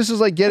remember this. This is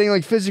like getting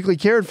like physically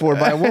cared for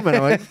by a woman.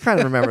 I'm like, I kind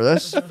of remember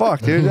this.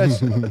 Fuck, dude.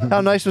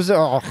 How nice was it?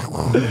 Oh,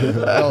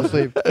 fell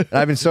asleep. And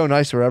I've been so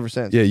nice to her ever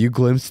since. Yeah, you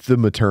glimpsed the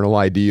maternal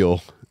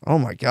ideal. Oh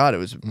my god, it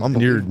was And your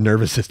unbelievable.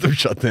 nervous system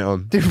shut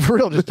down. Dude, for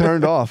real, just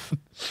turned off.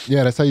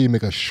 Yeah, that's how you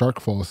make a shark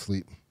fall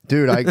asleep.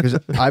 Dude, because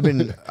I've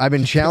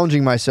been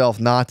challenging myself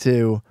not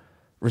to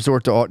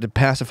resort to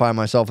pacify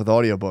myself with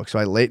audiobooks.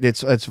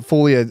 So it's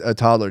fully a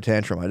toddler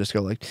tantrum. I just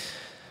go like,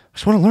 I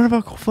just want to learn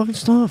about cool fucking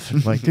stuff. I'm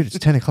like, dude, it's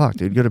 10 o'clock,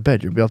 dude. Go to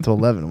bed. You'll be up till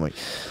 11. I'm like,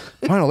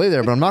 fine, I'll lay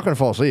there, but I'm not going to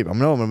fall asleep. I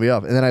know I'm going to be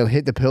up. And then I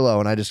hit the pillow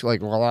and I just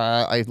like,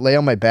 I lay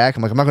on my back.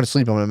 I'm like, I'm not going to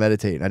sleep. I'm going to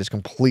meditate. And I just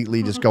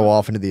completely just go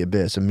off into the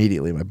abyss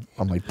immediately.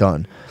 I'm like,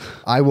 done.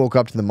 I woke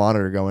up to the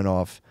monitor going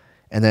off.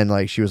 And then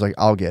like, she was like,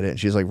 I'll get it. And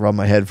she's like, rubbed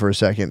my head for a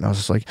second. And I was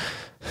just like,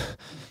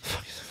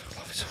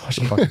 I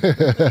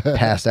fucking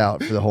passed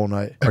out for the whole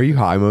night. Are you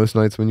high most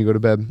nights when you go to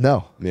bed?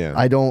 No. Yeah.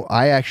 I don't.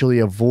 I actually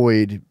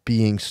avoid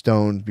being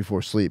stoned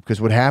before sleep because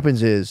what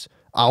happens is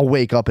I'll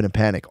wake up in a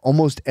panic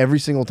almost every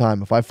single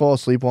time. If I fall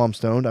asleep while I'm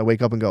stoned, I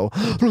wake up and go,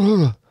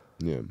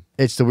 Yeah.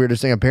 it's the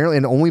weirdest thing. Apparently,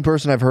 and the only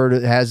person I've heard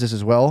has this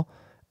as well,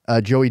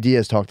 Joey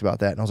Diaz talked about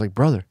that. And I was like,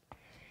 brother,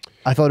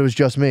 I thought it was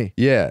just me.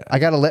 Yeah. I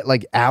got to let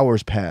like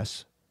hours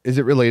pass. Is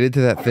it related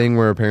to that thing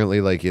where apparently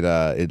like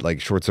it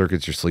like short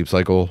circuits your sleep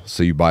cycle,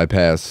 so you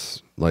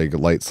bypass like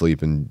light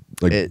sleep and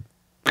like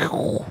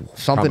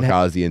Something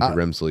kamikaze into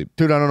REM sleep?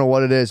 Dude, I don't know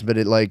what it is, but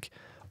it like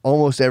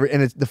almost every,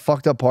 and it's the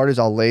fucked up part is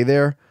I'll lay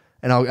there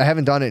and I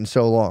haven't done it in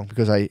so long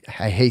because I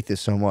hate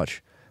this so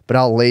much, but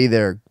I'll lay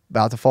there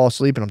about to fall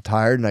asleep and I'm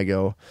tired and I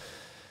go,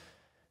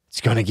 it's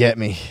going to get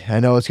me.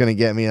 I know it's going to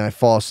get me. And I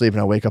fall asleep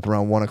and I wake up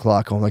around 1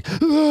 o'clock going like,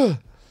 "Ugh."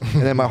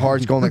 And then my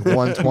heart's going like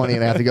 120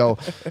 and I have to go,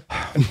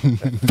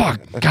 fuck,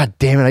 god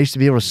damn it. I used to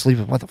be able to sleep.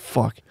 What the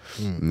fuck?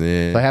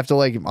 Yeah. So I have to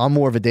like, I'm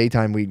more of a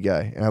daytime weed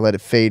guy and I let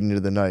it fade into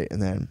the night. And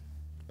then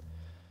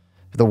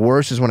the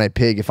worst is when I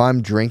pig. If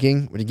I'm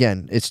drinking, but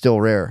again, it's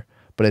still rare,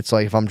 but it's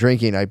like if I'm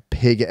drinking, I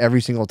pig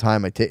every single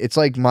time I take. It's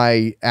like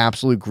my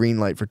absolute green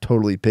light for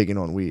totally pigging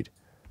on weed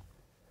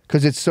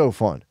because it's so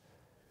fun.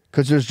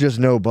 Because there's just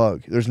no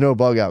bug. There's no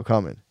bug out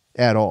coming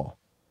at all.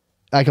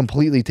 I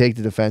completely take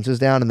the defenses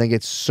down and then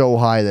get so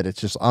high that it's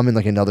just, I'm in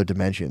like another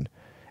dimension.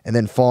 And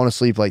then falling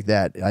asleep like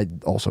that, I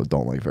also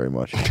don't like very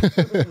much.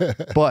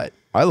 But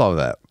I love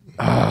that.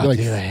 You're like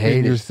dude, I hate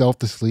sing it. yourself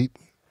to sleep.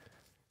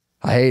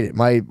 I hate it.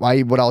 My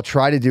what I'll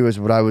try to do is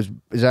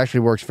is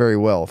actually works very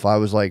well. If I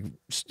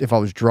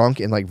was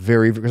drunk and like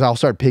because I'll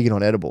start pigging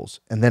on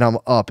edibles and then I'm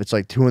up. It's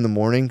like 2 in the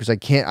morning because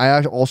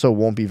I also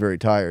won't be very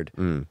tired.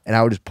 And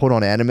I would just put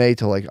on anime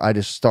to like I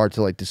just start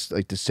to like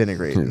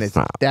disintegrate. And it's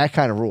Stop. that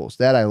kind of rules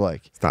that I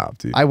like. Stop,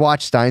 dude. I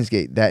watched Steins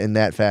Gate in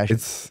that fashion.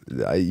 It's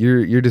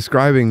you're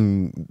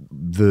describing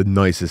the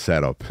nicest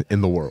setup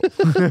in the world.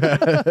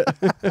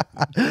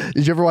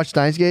 Did you ever watch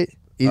Steins Gate?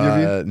 Either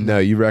of you? No,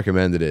 you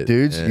recommended it.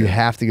 Dudes, and you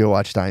have to go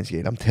watch Steins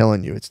Gate. I'm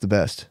telling you, it's the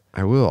best.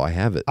 I will. I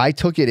have it. I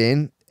took it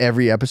in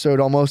every episode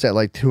almost at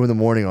like 2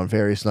 a.m. on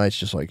various nights,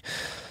 just like,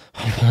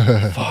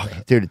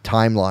 fuck. Dude,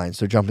 timelines.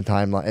 They're jumping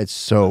timeline. It's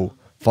so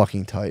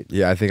fucking tight.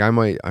 Yeah, I think I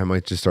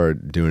might just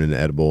start doing an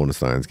edible in a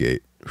Steins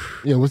Gate.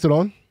 Yeah, what's it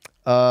on?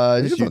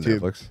 Just It's on YouTube.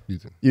 Netflix.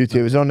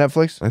 YouTube. Is it on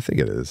Netflix? I think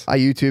it is. I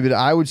YouTube it.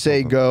 I would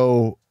say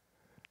go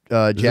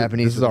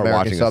Japanese this is with our American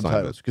watching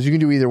subtitles because you can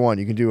do either one.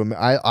 You can do.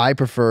 I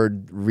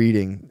preferred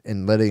reading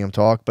and letting them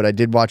talk, but I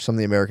did watch some of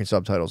the American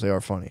subtitles. They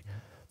are funny.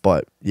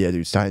 But yeah,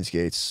 dude, Steins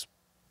Gate's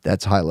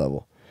that's high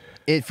level.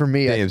 It for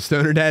me. Damn,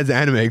 Stoner Dad's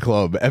Anime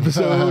Club,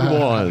 episode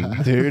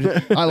 1. Dude,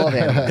 I love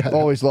anime. I've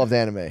always loved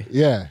anime.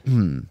 Yeah,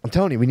 I'm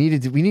telling you, we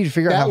need to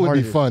figure out that how would hard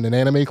be it is. fun. An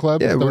anime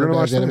club. Yeah, we're Stoner gonna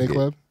watch Dad's anime Steins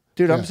club.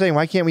 Dude, Yeah. I'm saying,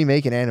 why can't we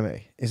make an anime?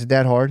 Is it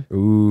that hard?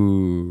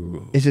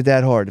 Ooh. Is it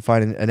that hard to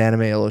find an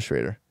anime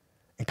illustrator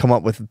and come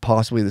up with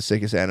possibly the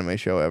sickest anime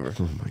show ever?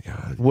 Oh my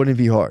god. Wouldn't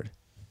it be hard?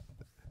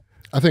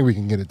 I think we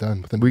can get it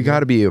done. We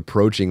got to be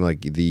approaching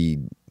like the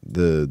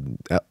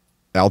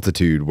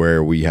altitude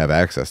where we have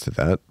access to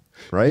that,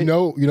 right? You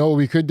know what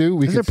we could do?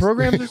 We Is could there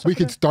programs or we something?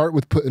 could start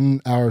with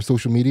putting our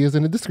social medias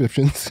in the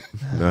descriptions.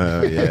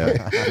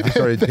 Yeah.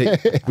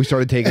 we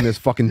started taking this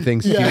fucking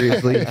thing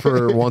seriously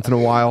for once in a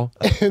while.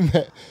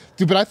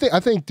 Dude, but I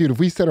think, dude, if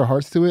we set our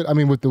hearts to it, I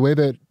mean, with the way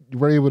that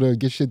we're able to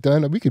get shit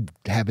done, we could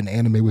have an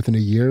anime within a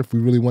year if we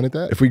really wanted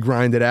that. If we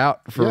grind it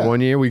out for Yeah.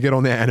 1 year, we get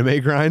on the anime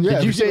grind. Yeah.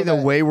 Did you we say do the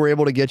that. way we're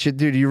able to get you,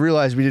 dude? You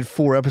realize we did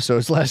 4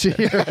 episodes last year.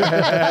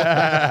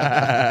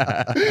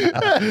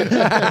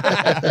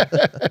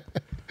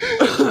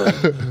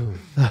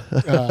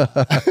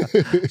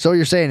 So what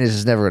you're saying is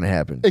it's never going to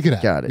happen. It could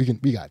happen. Got it.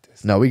 We got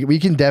this. No, we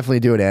can definitely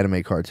do an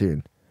anime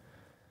cartoon.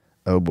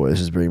 Oh boy, this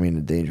is bringing me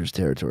into dangerous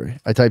territory.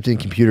 I typed in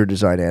computer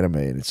design anime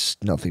and it's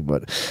nothing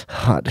but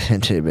hot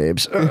hentai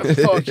babes.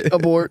 Fuck,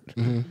 abort.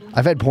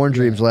 I've had porn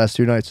dreams the last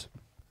 2 nights.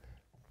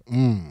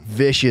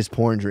 Vicious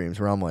porn dreams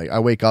where I'm like, I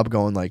wake up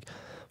going like,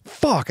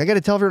 fuck, I got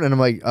to tell everyone. And I'm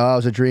like, oh, it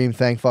was a dream,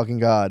 thank fucking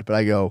God. But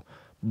I go,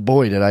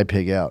 boy, did I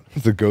pig out.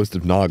 It's the ghost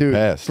of Nog Dude,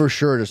 past. for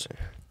sure. Just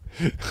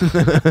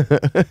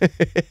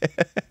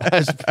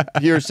that's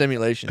pure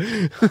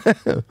simulation.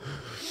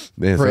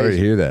 Man, sorry to crazy.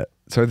 hear that.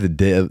 Sorry, the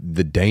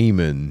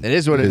daemon. It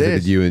is what it visited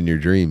is. you in your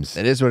dreams.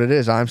 It is what it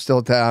is. I'm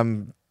still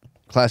I'm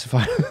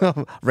classified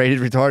rated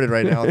retarded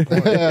right now.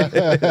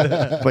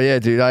 But yeah,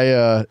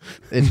 dude,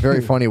 it's very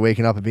funny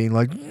waking up and being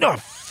like, no,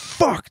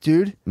 fuck,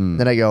 dude.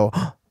 Then I go,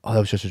 oh, that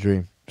was just a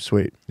dream.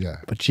 Sweet. Yeah.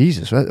 But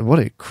Jesus, what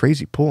a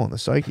crazy pull on the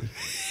psyche.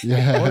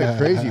 Yeah. What a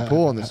crazy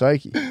pull on the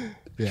psyche.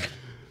 Yeah.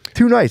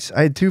 2 nights.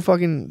 I had 2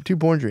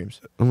 porn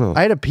dreams. Oh.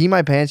 I had a pee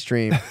my pants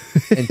dream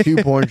and 2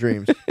 porn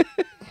dreams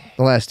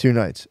the last 2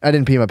 nights. I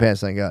didn't pee my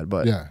pants, thank God,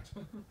 but Yeah.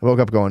 I woke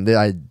up going,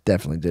 I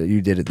definitely did it. You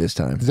did it this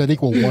time. Does that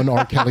equal 1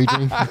 R. Kelly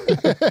dream?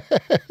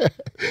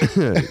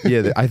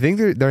 Yeah, I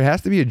think there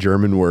has to be a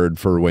German word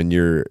for when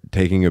you're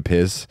taking a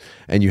piss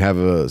and you have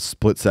a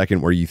split second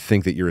where you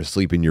think that you're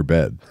asleep in your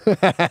bed.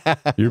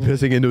 You're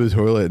pissing into a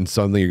toilet and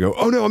suddenly you go,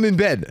 oh no, I'm in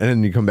bed. And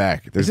then you come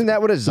back. Isn't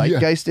that what a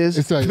zeitgeist is?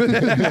 It's like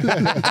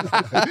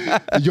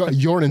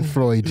Jordan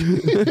Freud.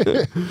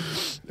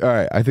 All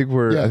right, I think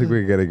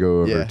we got to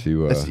go over Yeah,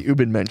 to that's the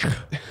Ubenmensch.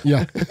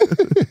 Yeah.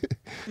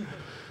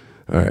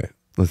 all right,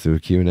 let's do a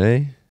Q&A.